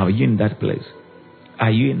 Are you in that place?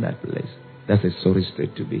 Are you in that place? That's a sorry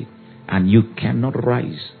state to be. And you cannot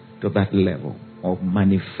rise to that level of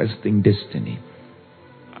manifesting destiny.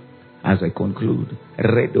 As I conclude,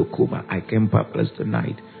 I came purpose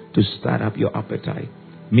tonight to start up your appetite.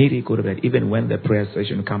 Miracle that even when the prayer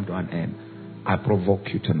session comes to an end, I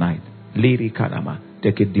provoke you tonight.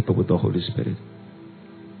 Take it deeper with the Holy Spirit.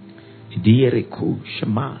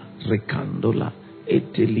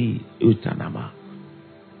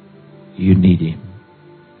 You need Him.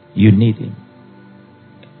 You need Him.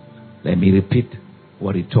 Let me repeat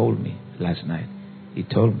what He told me last night. He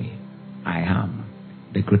told me, I am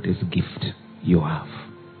the greatest gift you have.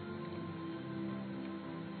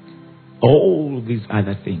 All these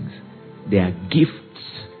other things, they are gifts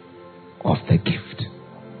of the gift.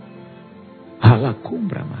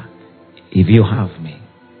 If you have me,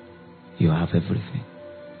 you have everything.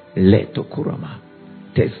 Leto kurama,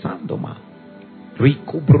 tesandoma,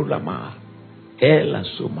 rikubrulama,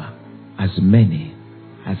 elasuma, as many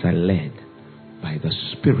as are led by the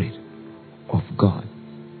Spirit of God,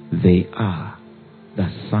 they are the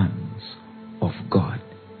sons of God.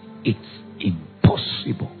 It's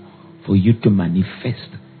impossible for you to manifest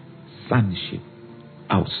sonship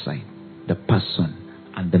outside the person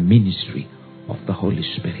and the ministry of the Holy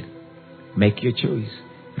Spirit. Make your choice.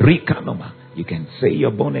 Rikanoma. You can say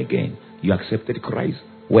you're born again. You accepted Christ.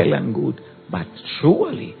 Well and good. But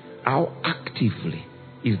surely, how actively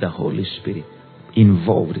is the Holy Spirit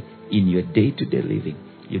involved in your day-to-day living,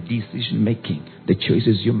 your decision making, the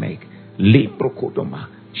choices you make?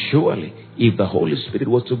 Surely, if the Holy Spirit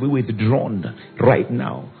was to be withdrawn right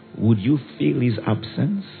now, would you feel His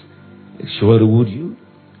absence? Surely would you?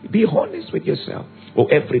 Be honest with yourself.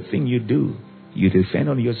 Or everything you do, you depend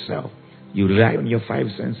on yourself. You rely on your five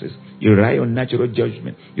senses. You rely on natural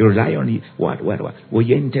judgment. You rely on what? Well,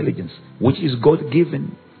 your intelligence, which is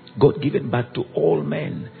God-given. God-given, but to all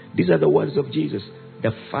men. These are the words of Jesus.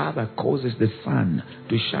 The Father causes the sun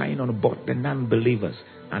to shine on both the non-believers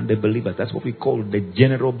and the believers. That's what we call the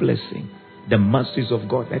general blessing. The mercies of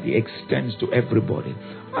God that He extends to everybody.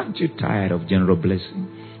 Aren't you tired of general blessing?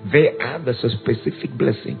 There are the specific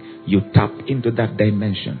blessing. You tap into that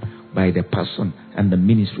dimension by the person and the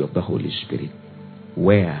ministry of the Holy Spirit.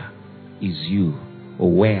 Where is you,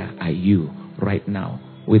 or where are you right now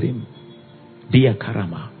with Him? Dear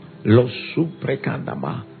Karama, Lo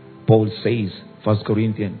Suprekandama. Paul says, 1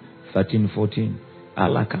 Corinthians 13:14,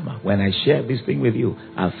 Alakama. When I share this thing with you,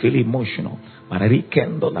 I feel emotional. But I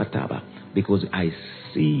rekindle lataba, because I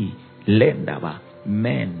see lendaba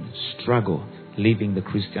men struggle living the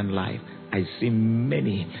Christian life. I see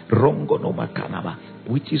many rongonomakanaba,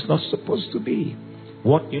 which is not supposed to be.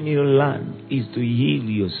 What you need to learn is to yield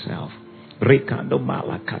yourself.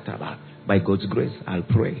 Rekandomalakataba. By God's grace, I'll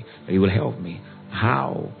pray that He will help me.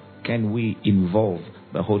 How can we involve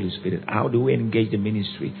the Holy Spirit? How do we engage the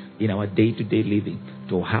ministry in our day-to-day living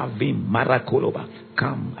to have Him, Marakoloba,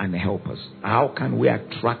 come and help us? How can we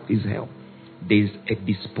attract His help? There's a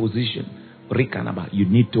disposition, Rikanaba, you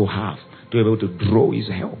need to have to be able to draw His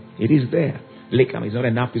help. It is there. Lekam, it's not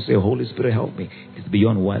enough to say, Holy Spirit, help me. It's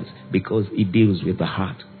beyond words, because it deals with the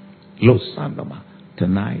heart. Los Sandama,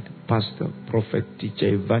 tonight, pastor, prophet,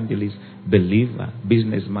 teacher, evangelist, believer,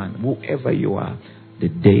 businessman, whoever you are, the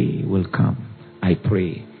day will come. I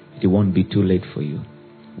pray it won't be too late for you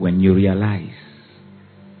when you realize,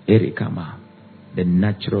 Erikama, the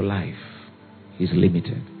natural life is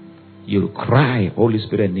limited. You'll cry, Holy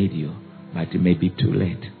Spirit, I need you, but it may be too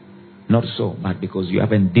late. Not so, but because you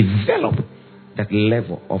haven't developed that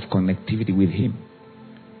level of connectivity with Him.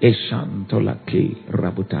 Eshantolake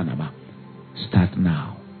Rabutanama. Start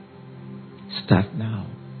now. Start now.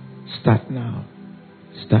 Start now.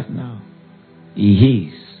 Start now. He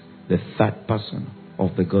is the third person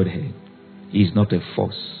of the Godhead. He is not a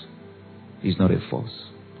force. He is not a force.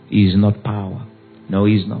 He is not power. No,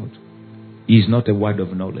 He is not. He is not a word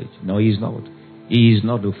of knowledge. No, He is not. He is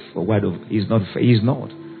not a word of. He is not. He is not.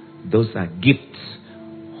 Those are gifts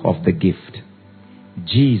of the gift.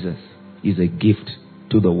 Jesus is a gift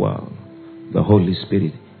to the world. The Holy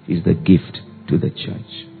Spirit is the gift to the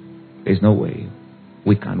church. There's no way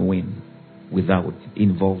we can win without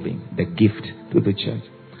involving the gift to the church.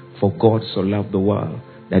 For God so loved the world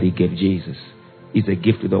that He gave Jesus. It's a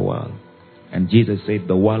gift to the world. And Jesus said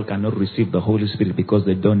the world cannot receive the Holy Spirit because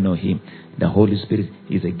they don't know Him. The Holy Spirit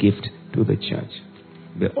is a gift to the church.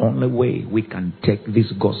 The only way we can take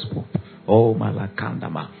this gospel, oh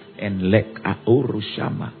Malakandama, and let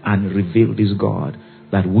Aurushama and reveal this God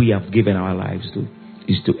that we have given our lives to,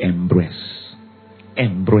 is to embrace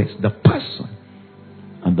the person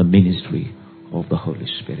and the ministry of the Holy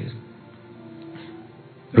Spirit.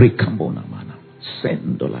 Rikambona mana,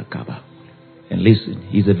 sendola kaba. And listen,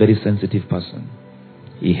 He's a very sensitive person.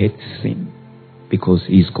 He hates sin because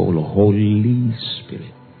He's called Holy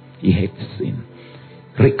Spirit. He hates sin.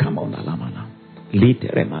 Rikamona lamana,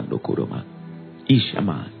 literemando kuruma,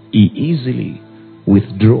 ishama. He easily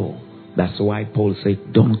withdraw. That's why Paul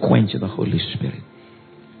said, don't quench the Holy Spirit.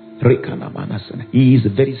 He is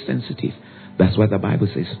very sensitive. That's why the Bible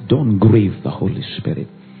says, don't grieve the Holy Spirit.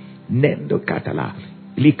 Nendo katala.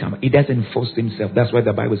 He doesn't force Himself. That's why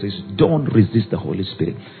the Bible says, don't resist the Holy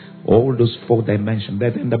Spirit. All those 4 dimensions,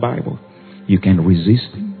 that's in the Bible. You can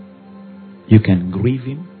resist Him. You can grieve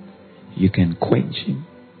Him. You can quench Him.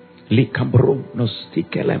 Likambro no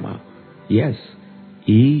stikelema. Yes.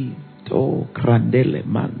 Ito krandele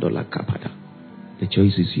mandola kapata. The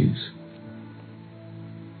choice is yours.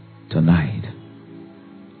 Tonight,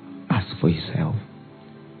 ask for His help.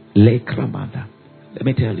 Lekramada. Let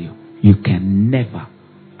me tell you, you can never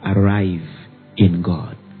arrive in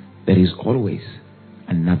God. There is always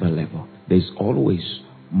another level. There is always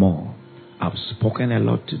more. I've spoken a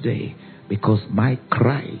lot today because my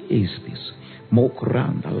cry is this.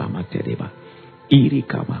 Mokrandala lamatereba.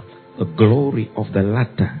 Irikama. The glory of the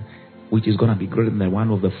latter, which is going to be greater than the one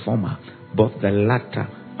of the former. Both the latter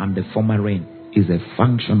and the former rain is a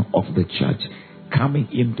function of the church coming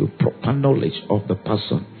into proper knowledge of the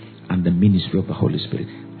person and the ministry of the Holy Spirit.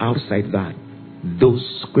 Outside that,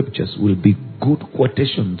 those scriptures will be good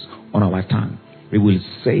quotations on our tongue. We will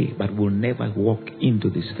say, but we'll never walk into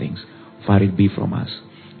these things. Far it be from us.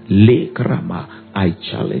 Lekrama, I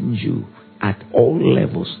challenge you at all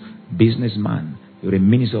levels. Businessman, you're a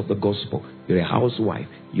minister of the gospel, you're a housewife,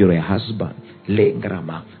 you're a husband.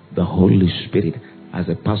 Lekrama, the Holy Spirit as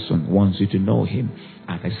a person wants you to know Him.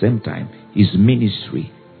 At the same time, His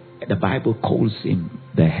ministry, the Bible calls Him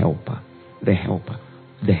the helper. The helper.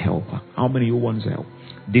 The helper. How many of you want help?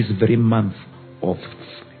 This very month of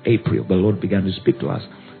April, the Lord began to speak to us.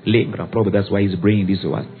 Probably that's why He's bringing this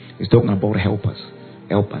to us. He's talking about helpers.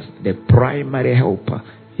 Helpers. The primary helper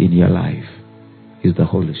in your life is the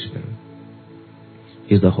Holy Spirit.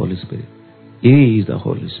 Is the Holy Spirit. He is the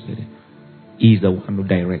Holy Spirit. He is the one who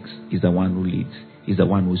directs. He's the one who leads. He's the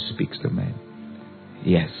one who speaks to men.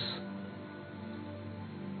 Yes.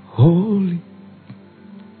 Holy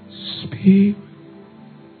Spirit,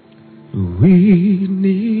 we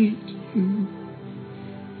need you.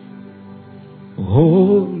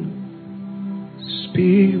 Holy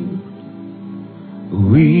Spirit,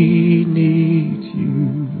 we need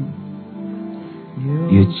you.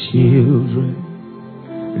 Your children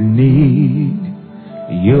need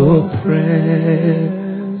your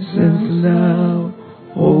presence now.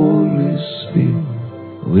 Holy Spirit,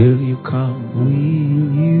 will you come?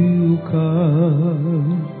 Will you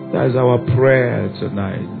come? That's our prayer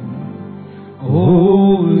tonight.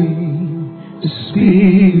 Holy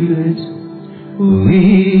Spirit, we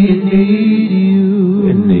need you.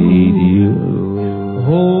 We need you.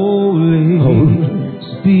 Holy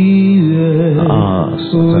Spirit,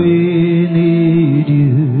 we need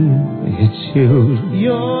you.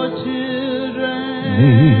 Your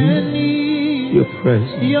children need your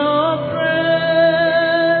presence. Your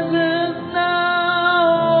presence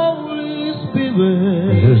now, Holy Spirit.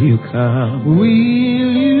 Will you come? Will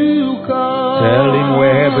you come? Tell Him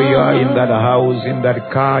wherever you are, in that house, in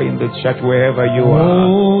that car, in the church, wherever you are.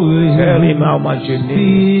 Holy tell Him how much you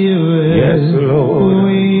need. Yes, Lord.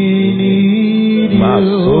 We need you.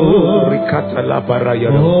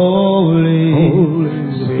 Holy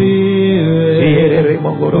Spirit,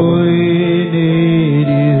 we need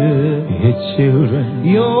you.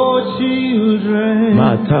 Your children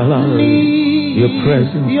need your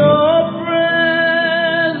presence. Your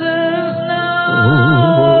presence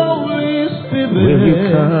now, Holy Spirit. Will you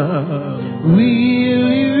come? Will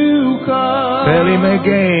you come? Tell Him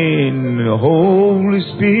again, Holy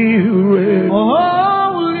Spirit.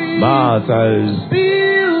 Holy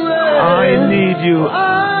Spirit, I need you.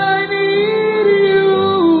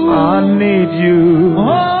 I need you.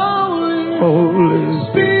 Holy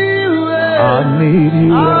Spirit, I need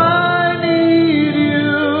you. I need you.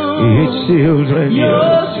 Your children, your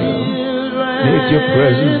children need your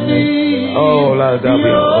presence. Oh, Lord, that we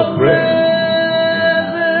are present.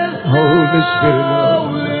 Holy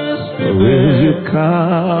Spirit, will you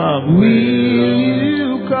come? Will you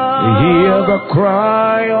come? Hear the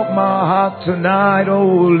cry of my heart tonight,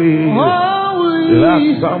 Holy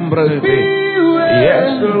Spirit.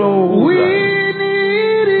 Yes, Lord. We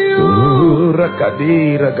need you.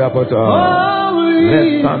 Rakadira Gabata.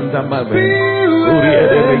 Resanda Mabe. We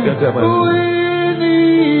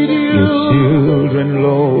need you. Your children,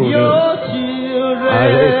 Lord. Your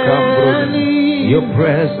children need your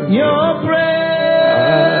presence. Your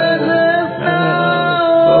presence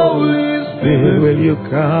now. Holy Spirit, will you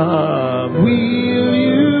come? Will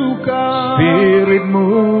you come? Spirit,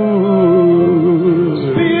 move.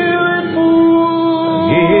 Spirit,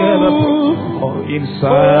 move. Hear the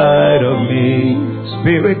inside of me.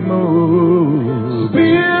 Spirit, move.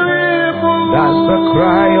 Spirit, move. That's the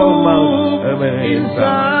cry of my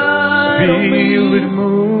inside of me. Spirit,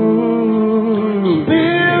 move.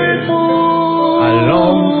 Spirit, move. I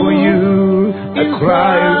long for you. I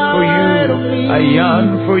cry for you. I yearn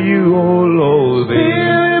for you, oh Lord.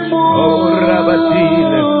 Spirit, move. Oh,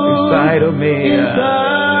 Rabatile, inside of me.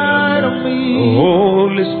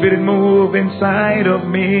 Holy Spirit, move inside of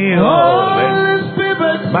me. Holy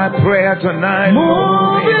Spirit, my prayer tonight,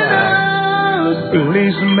 move in.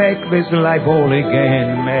 Please make this life whole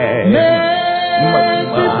again, man.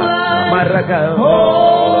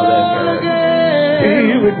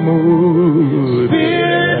 Spirit, move.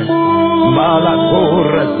 Spirit, move.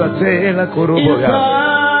 Malakora satela kuruboya.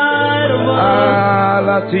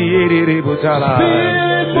 Ala tiri butala.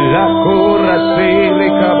 La cura sele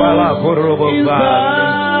kabala kuruboya.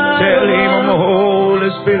 Tell Him, Holy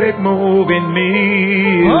Spirit, move in me.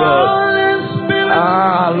 Holy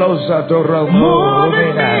Spirit, los adoro, move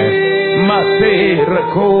in me. Matera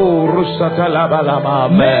koru satalabala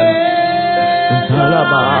amen.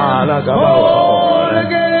 Salamala gabala.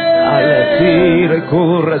 Aletire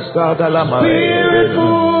cura stata la mare.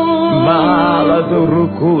 Mala duru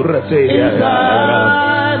cura te.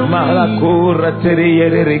 Mala cura te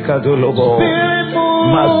ricado lobo.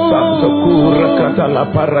 Masanto cura canta la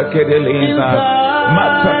parra che delita.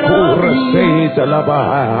 Mata cura seta la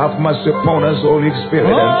baha. Have mercy upon us, Holy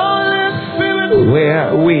Spirit.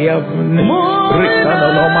 Where we have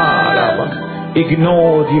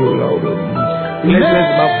ignored you, Lord. Bless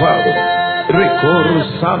my Father.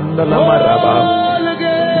 Ricorusanda la maraba.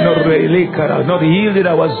 not yielded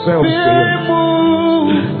ourselves to you.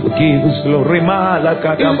 Forgive us, Lord.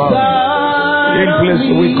 In place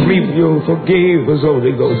we grieve you. Forgive us,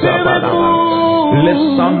 Holy Ghost.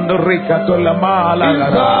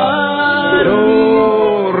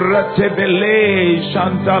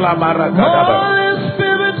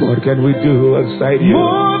 What can we do outside you?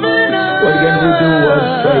 What can we do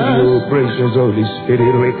outside you, precious Holy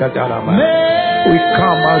Spirit? We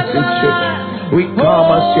come as a church. We come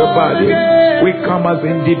as your body. We come as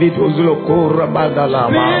individuals. We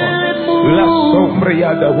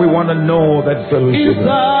want to know that fellowship.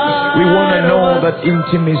 We want to know that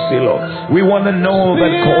intimacy, Lord. We want to know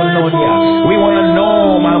that koinonia. We want to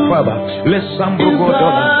know, my Father,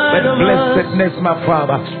 that blessedness, my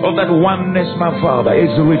Father, of that oneness, my Father,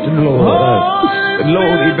 is written, Lord.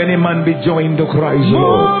 Lord, if any man be joined to Christ,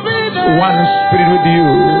 Lord, one spirit with you,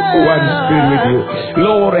 one spirit with you.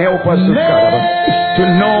 Lord, help us to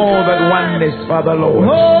know that oneness, Father, Lord,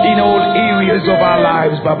 in all areas of our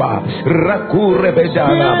lives, Baba.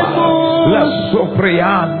 La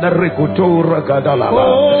soprianda rikutura gadalaba,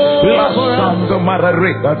 la santo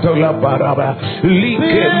mararika tola baraba,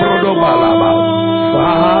 like brodobalaba.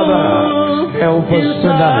 Father, help us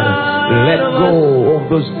tonight. Let go of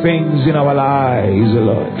those things in our lives,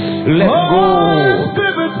 Lord. Let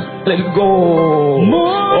go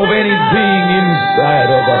of anything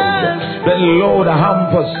inside of us that, Lord,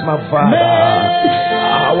 hampers, my Father,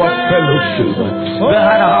 our fellowship,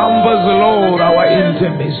 that hampers, Lord, our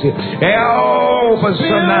intimacy. Help us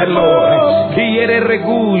tonight, Lord.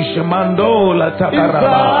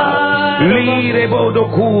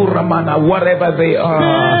 Whatever they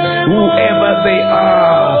are, whoever they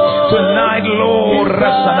are, tonight, Lord,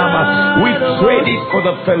 we trade it for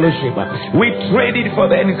the fellowship. We trade it for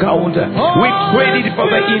the encounter. We trade it for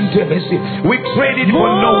the intimacy. We trade it for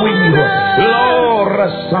knowing you. Lord,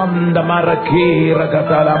 Rasanda Marakira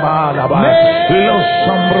Katalamalaba, Los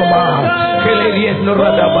Sambroma, Kelediano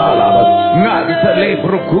Radabalaba, Nagitale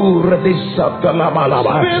Procura de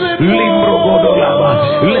Satalamalaba, Limbro Godolaba,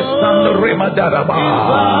 Lesandro Remadaraba.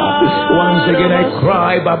 Once again I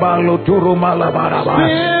cry, Babalo Turumalabaraba.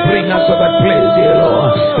 Bring us to that place, dear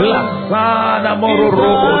Lord. Lasana Moro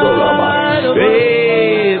Rogodolaba.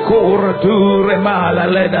 Corture mala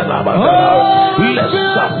leda laba.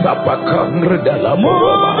 Lesata Pakandra de la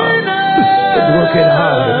Moroba. The broken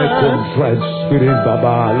heart and the contrite spirit,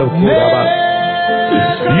 Baba.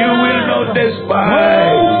 You will not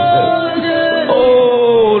despise.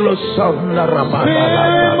 Oh, Losana Ramana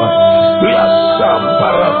Laba. Lasam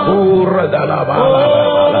Parakura de la Bala.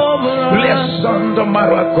 Lesando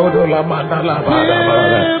Maracodo la Mana la Bala.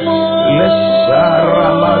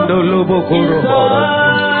 Lesaramando Lubokuro.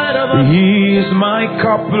 He is my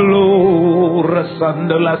cup, Lord.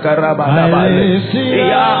 Rasando la Carabana.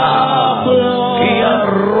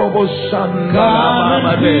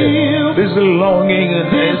 This longing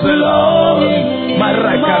is longing,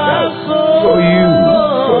 Marakata, for you,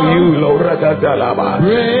 Lord. Rakadalaba,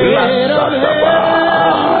 Lasataba,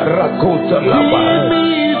 Rakota Laba,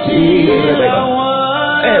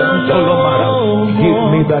 give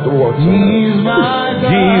me that water.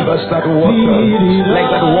 Give us that water. Like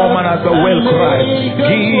that woman at the well cried.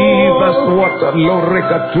 Give us water.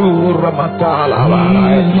 Lorekatura Matala.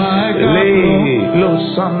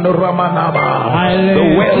 Losando Ramanaba. The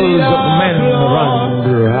wells of men run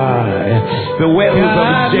dry. The wells of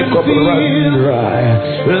Jacob run dry.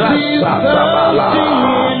 Lasatabala.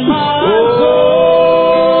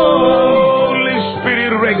 Holy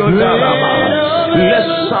Spirit Regodalaba.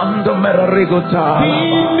 Lesando Merigotala.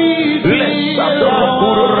 Lesando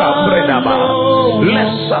Rokuru Rambrenaba.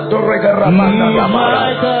 Lesando Regaramana.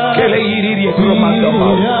 Keleiri Kromagama.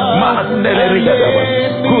 Mandele Rigadaba.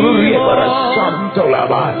 Kurie para Santo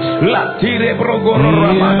Laba. Latire Brogoro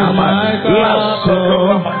Ramanama. Lasso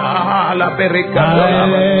Ramana. La Pericada.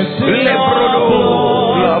 Lebrodo.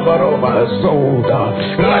 Labaroma Soda.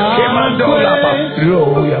 La Kemandola.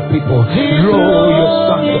 Draw your people. Draw your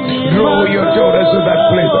sons. Draw your daughters to that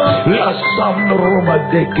place. La San Roma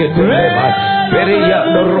de Ketelema. Peria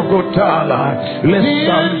de Rogotala. Le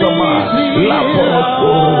Santoma. La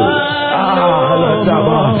Porto. La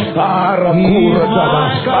Dama. La Cura Dama.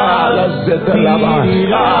 La Zetalaba.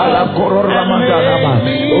 La Cororamadama.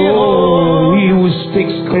 Oh, he who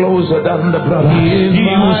sticks closer than the brother. He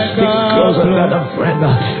who sticks closer than a friend.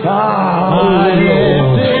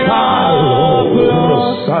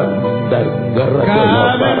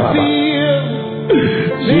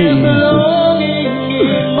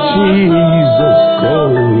 Jesus,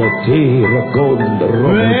 Colatera Gonda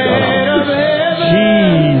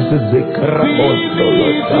Jesus, the Caraboto,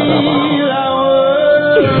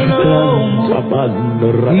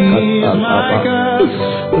 He's my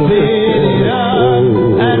consider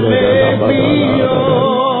and make me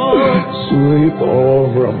yours. Sweep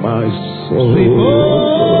over my soul. Sweep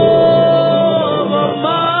over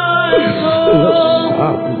my soul.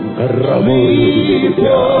 Sweep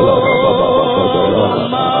over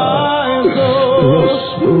my soul.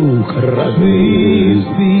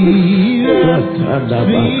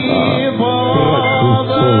 Sweep over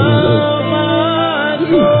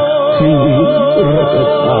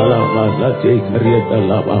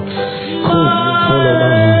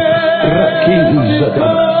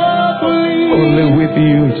only with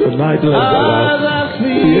you tonight, let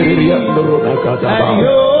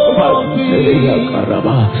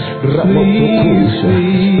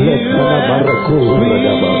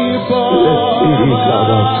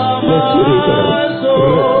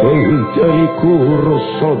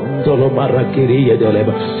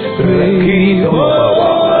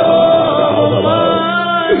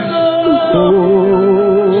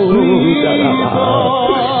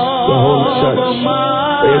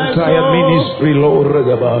the entire ministry, Lord,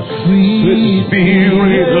 Sweet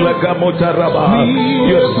Spirit,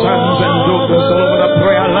 your sons and daughters all over the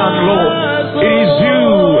prayer land, Lord. It is you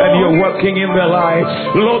and you're working in their life,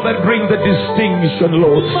 Lord, that bring the distinction,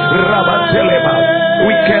 Lord.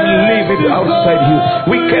 We can live it outside you.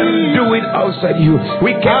 We can do it outside you.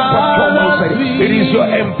 We can perform outside you. It is your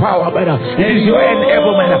empowerment. It is your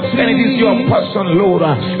enablement. And it is your person, Lord.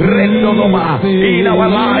 In our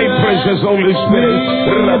life, precious Holy Spirit.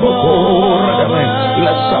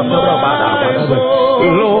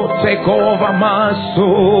 Lord, take over my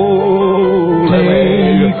soul.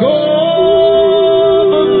 Take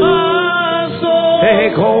over my soul.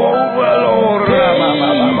 Take over, Lord.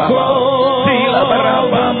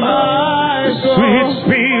 Sweet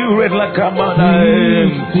Spirit, like a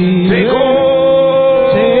take over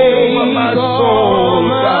my soul.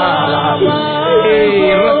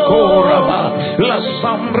 La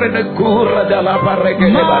sambre de cura de la parreque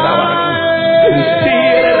de Badaba.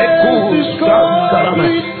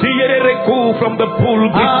 From the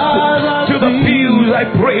pulpit to the pews, I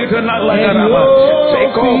pray tonight.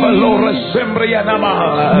 Take over, Lord.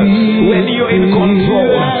 When you're in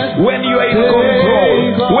control, when you're in control,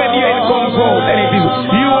 when you're in control, and it is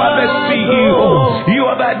you are the CEO, you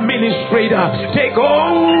are the administrator. Take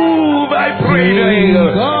over, I pray.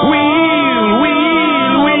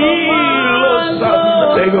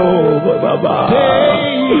 Take over, Baba.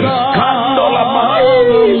 Candola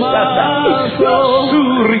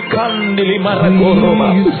Suri Candili Maracoroma.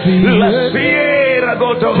 La Sierra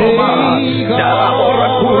Gotoma. Dalabora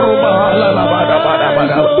Kuruma. La Bada Bada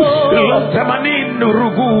Bada. La Tamanin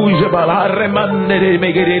Ruguja Balare Mande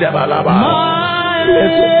Megerida Balaba.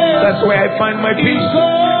 That's where I find my peace.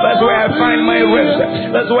 That's where I find my rest.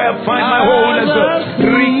 That's where I find my wholeness.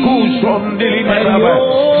 Riku Sondili Maraba.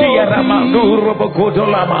 Sierra Manduro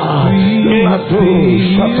Bocodolama. Latu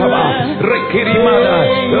Shataba. Rekirimada.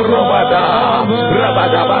 Robada.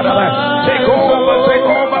 Rabada. Take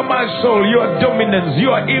over my soul. Your dominance,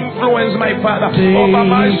 your influence, my Father. Over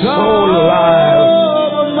my soul life.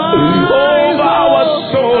 Over our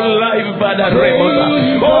soul life, Father Remoda.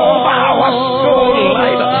 Over our soul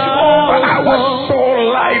life. Over our soul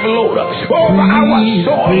life, Lord. Over our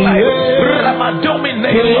soul life. Rama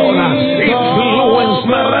dominate, Lord. Influence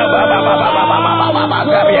my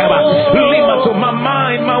Lima to my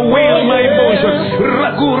mind, my will, my emotion.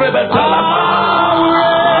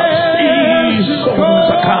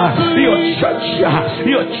 Your church,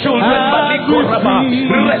 your children,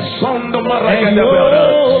 Resondo Maragada,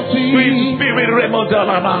 Sweet Spirit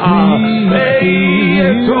Remodalama,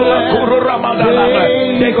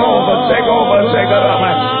 take over, take over,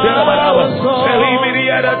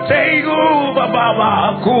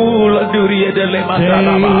 Baba, cool, Duria de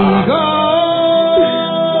Lemadalama.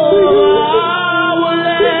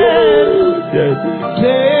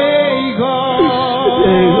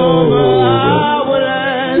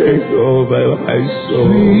 Take over my soul.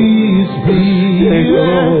 Take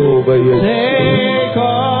over your soul. Take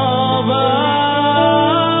over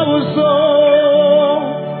our soul.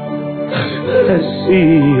 Let's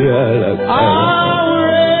see our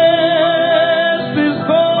rest is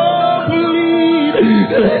complete.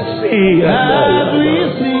 Let's see as we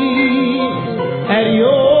see at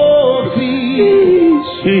your feet.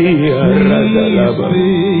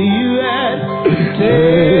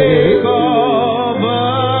 Take over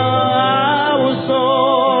our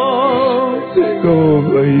soul. Take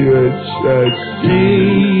over your church.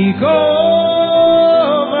 Take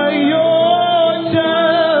over your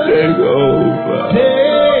church. Take over.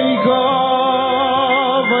 Take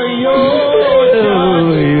over your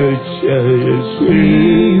your church.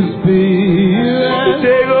 Sweet Spirit,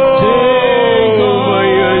 Take over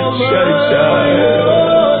your church.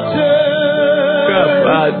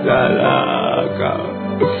 Kapatalaka.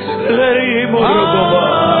 Lerimoruboba.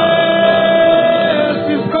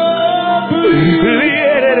 is complete.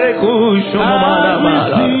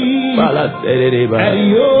 At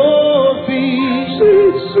your feet,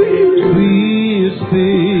 sweet Spirit,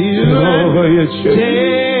 take over your church.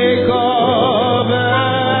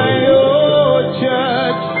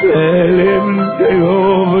 Tell him, take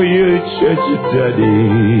over your church, Daddy.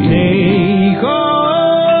 Take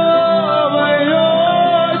over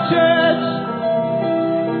your church.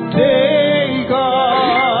 Take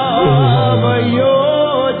over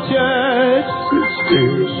your church.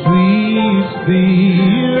 Sweet Spirit,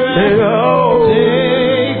 take over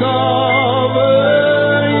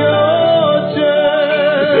your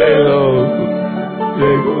church.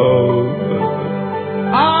 Take over.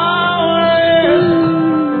 Our rest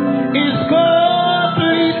is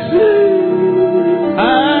complete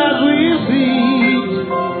as we sit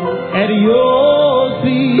at your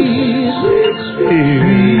feet. Sweet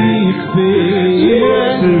Spirit,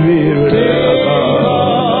 take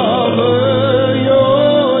over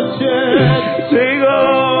your church. Take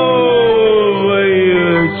over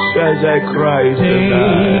your church, I cry Take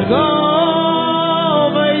tonight.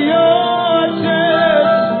 over your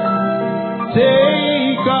church.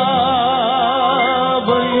 Take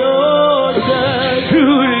over your church.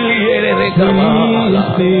 Sweet Spirit,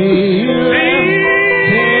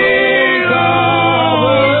 take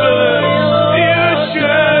over your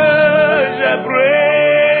church, I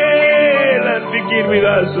pray. Let's begin with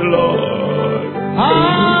us, Lord.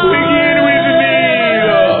 Begin with me,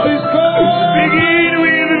 Lord. Begin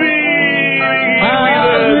with me. Begin with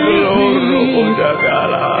us, Lord.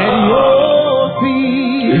 at your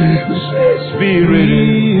feet. Sweet Spirit.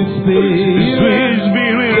 Sweet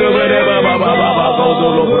Spirit.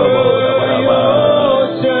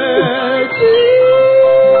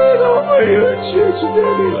 Over your church,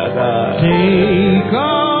 Take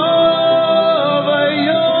over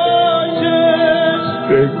your church.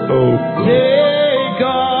 take over. Take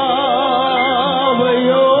over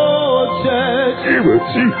your church. Sweet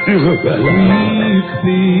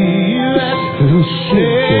Spirit,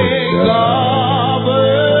 take over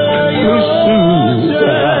your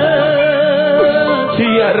church.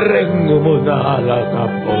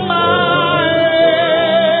 My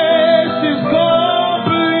rest is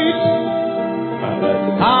complete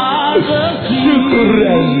as a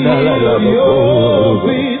seed at your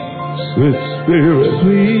feet. Sweet Spirit,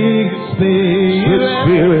 Sweet Spirit, Sweet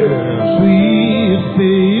Spirit, Sweet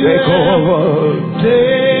Spirit, take over.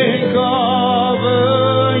 take over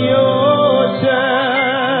your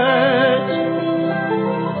church.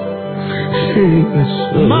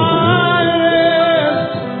 My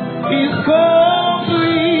rest is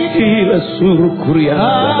complete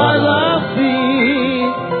as I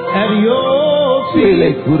sit at your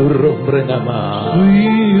feet.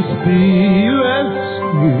 Sweet Spirit,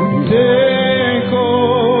 take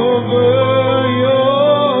over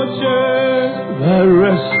your church. My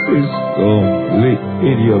rest is complete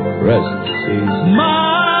in your presence. My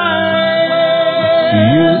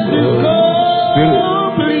rest is complete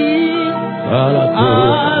as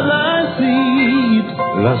I sit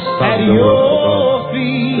at your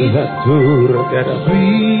feet.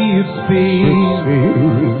 Sweet Spirit,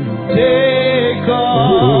 take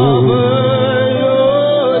over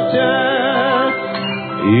your church.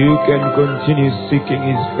 You can continue seeking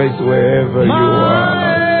His face wherever you are.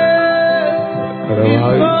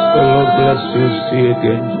 Otherwise, the Lord bless you. See you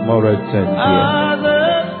again tomorrow at 10 p.m.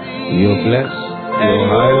 You're blessed. You're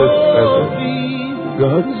highly present.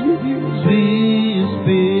 God is with you. Sweet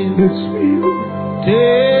Spirit, It's me.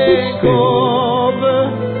 take over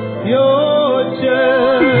your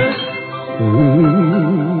church.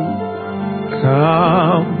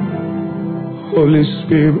 Come, Holy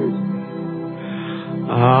Spirit.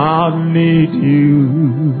 I need you.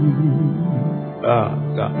 God.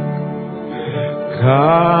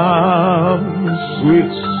 Come,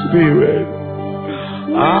 sweet Spirit.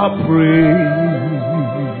 I pray.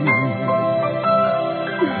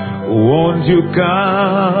 Won't you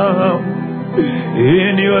come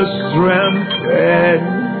in your strength and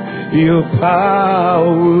your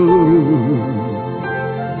power?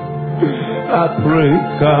 I pray,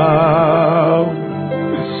 come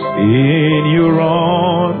in your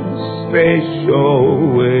own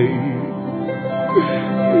special way.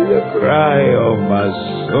 The cry of my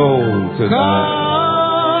soul tonight.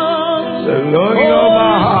 Come, The longing of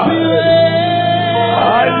my heart.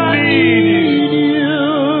 I need you.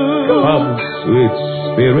 Come, sweet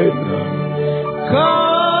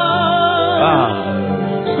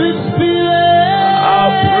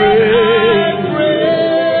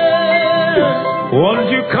Won't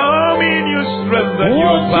you come in your strength and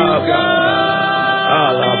your Won't you power?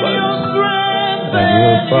 come in your strength And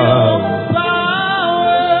your and your power?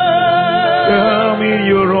 Come in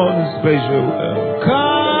your own special way.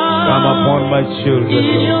 Come Come upon my children,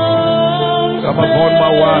 in Lord. your Come upon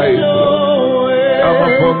my wife, special Lord. way. Come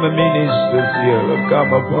upon the ministers here, Lord.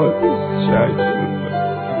 Come upon this church, Lord.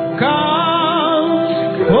 Come,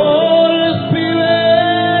 Holy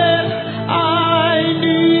Spirit, I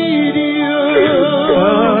need you.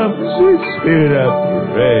 Come, sweet Spirit, I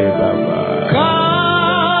pray, Baba.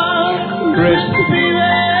 Come, Rest,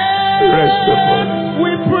 Spirit, rest upon us.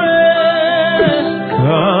 we pray.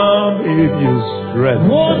 Come in your strength.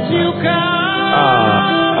 Won't you come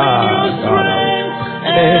in your strength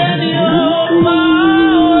and your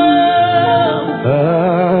power?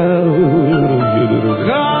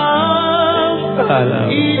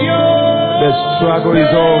 Come in your The struggle is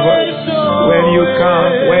over. When you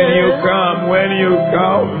come, when you come, when you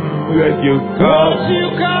come, when you come. Won't you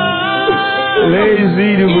come Lazy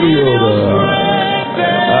to in be your over. strength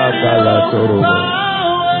and your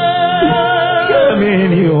power? Come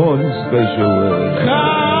in your own special way.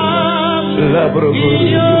 Come in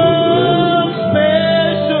your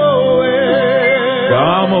special way.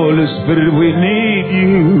 Come, Holy Spirit, we need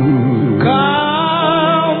you.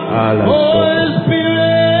 Come, Holy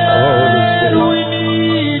Spirit, we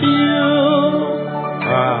need you.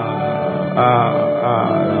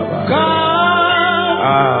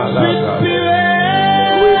 Come, sweet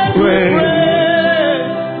Spirit, we pray.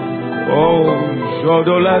 Oh,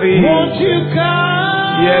 Shodolari. Won't you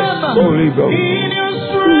come? Yes, Holy Ghost. In your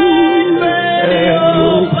strength and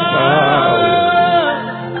your power.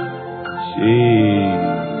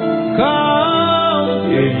 Come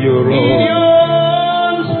In your in own. your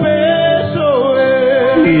special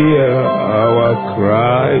way. Hear our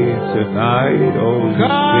cry tonight, Holy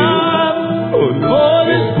Come, Spirit.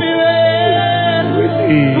 Holy Spirit,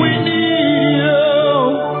 we need you.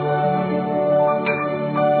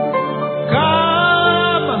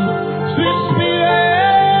 Come, sweet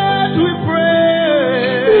Spirit, we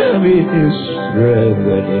pray. Come in your strength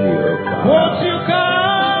and in your Won't power. you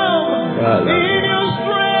come in your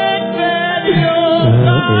strength and your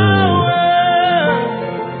power?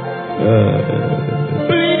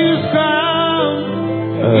 Please come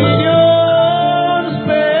in your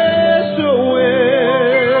special way.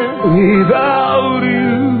 Without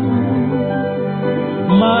you,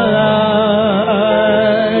 My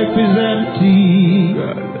life is empty.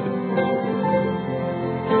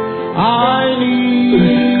 I need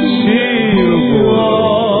you,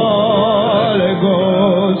 Holy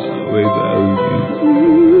Ghost. without you,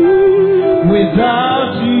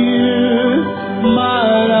 Without you, my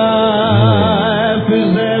life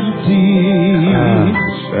is empty.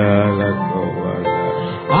 shall I go on?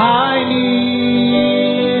 I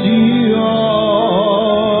need you,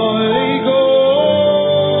 Holy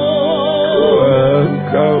Ghost.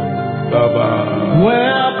 Welcome, Baba,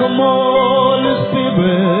 Welcome, Holy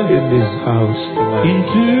Spirit, in this house tonight.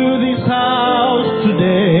 into this house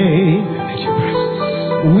today.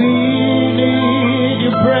 We need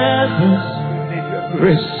your presence.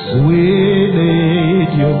 Grace. We need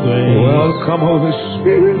your grace. Welcome, Holy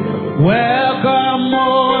Spirit, Welcome,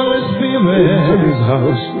 Holy into Spirit, this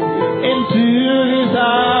house. into this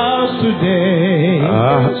house today.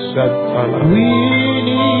 Shatala. We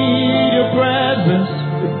need your presence.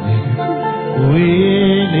 We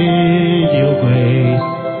need your grace.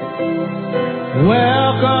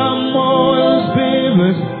 Welcome, Holy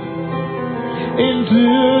Spirit, into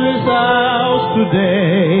this house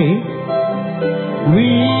today. We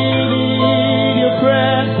need your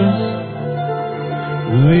presence.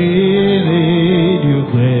 We need your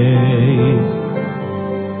grace.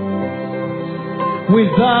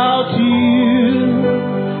 Without you,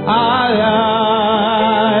 our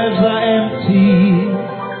lives are empty.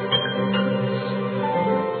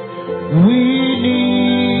 We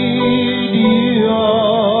need you,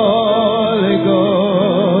 Holy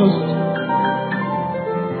Ghost.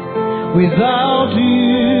 Without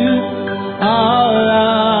you, our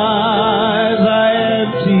lives are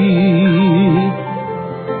empty.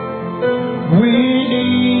 We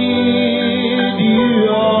need you,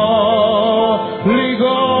 Holy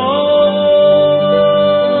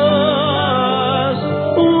Ghost.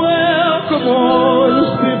 Welcome, Holy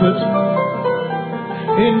Spirit,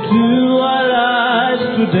 into our lives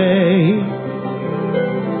today.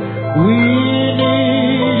 We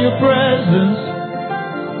need your presence.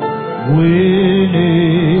 We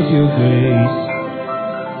need your grace.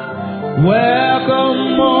 Welcome,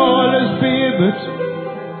 Holy Spirit,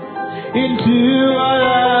 into our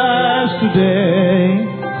lives today.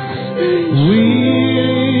 We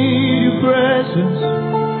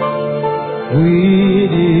We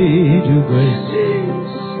need your grace.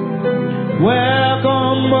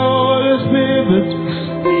 Welcome, Holy Spirit,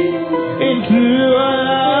 into our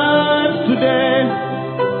lives today.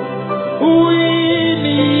 We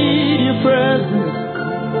need your presence.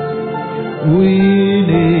 We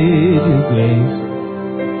need your grace.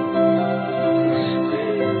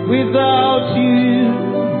 Without you,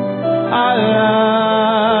 our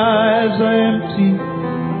lives are empty.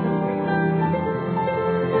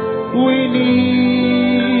 We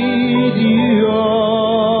need you,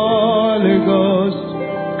 Holy Ghost.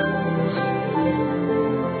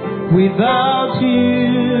 Without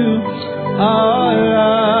you, our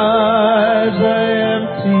lives are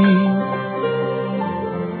empty.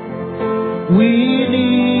 We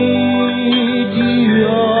need you,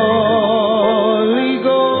 Holy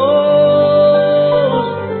Ghost.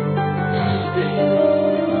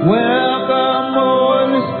 Welcome,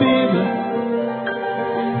 Holy Spirit,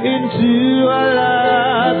 into our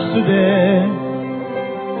lives today.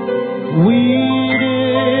 We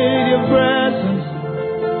need your presence.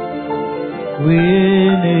 We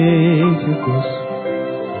need your grace.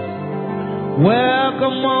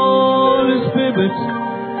 Welcome, Holy Spirit,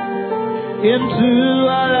 into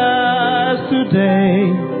our lives today.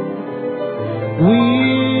 We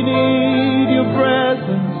need your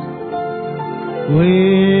presence. We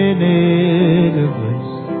need your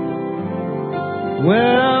grace.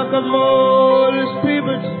 Welcome, Holy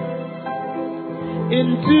Spirit,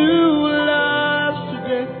 into our lives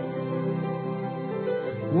today.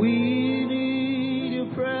 We need your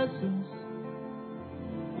presence.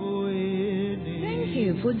 Thank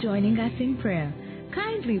you for joining us in prayer.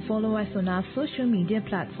 Kindly follow us on our social media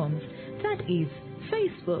platforms. That is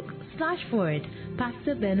Facebook//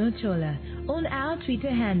 Pastor Ben Ochola, on our Twitter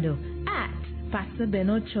handle @Pastor Ben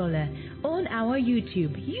Ochola, on our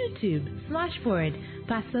YouTube//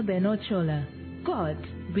 Pastor Ben Ochola. God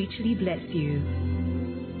richly bless you.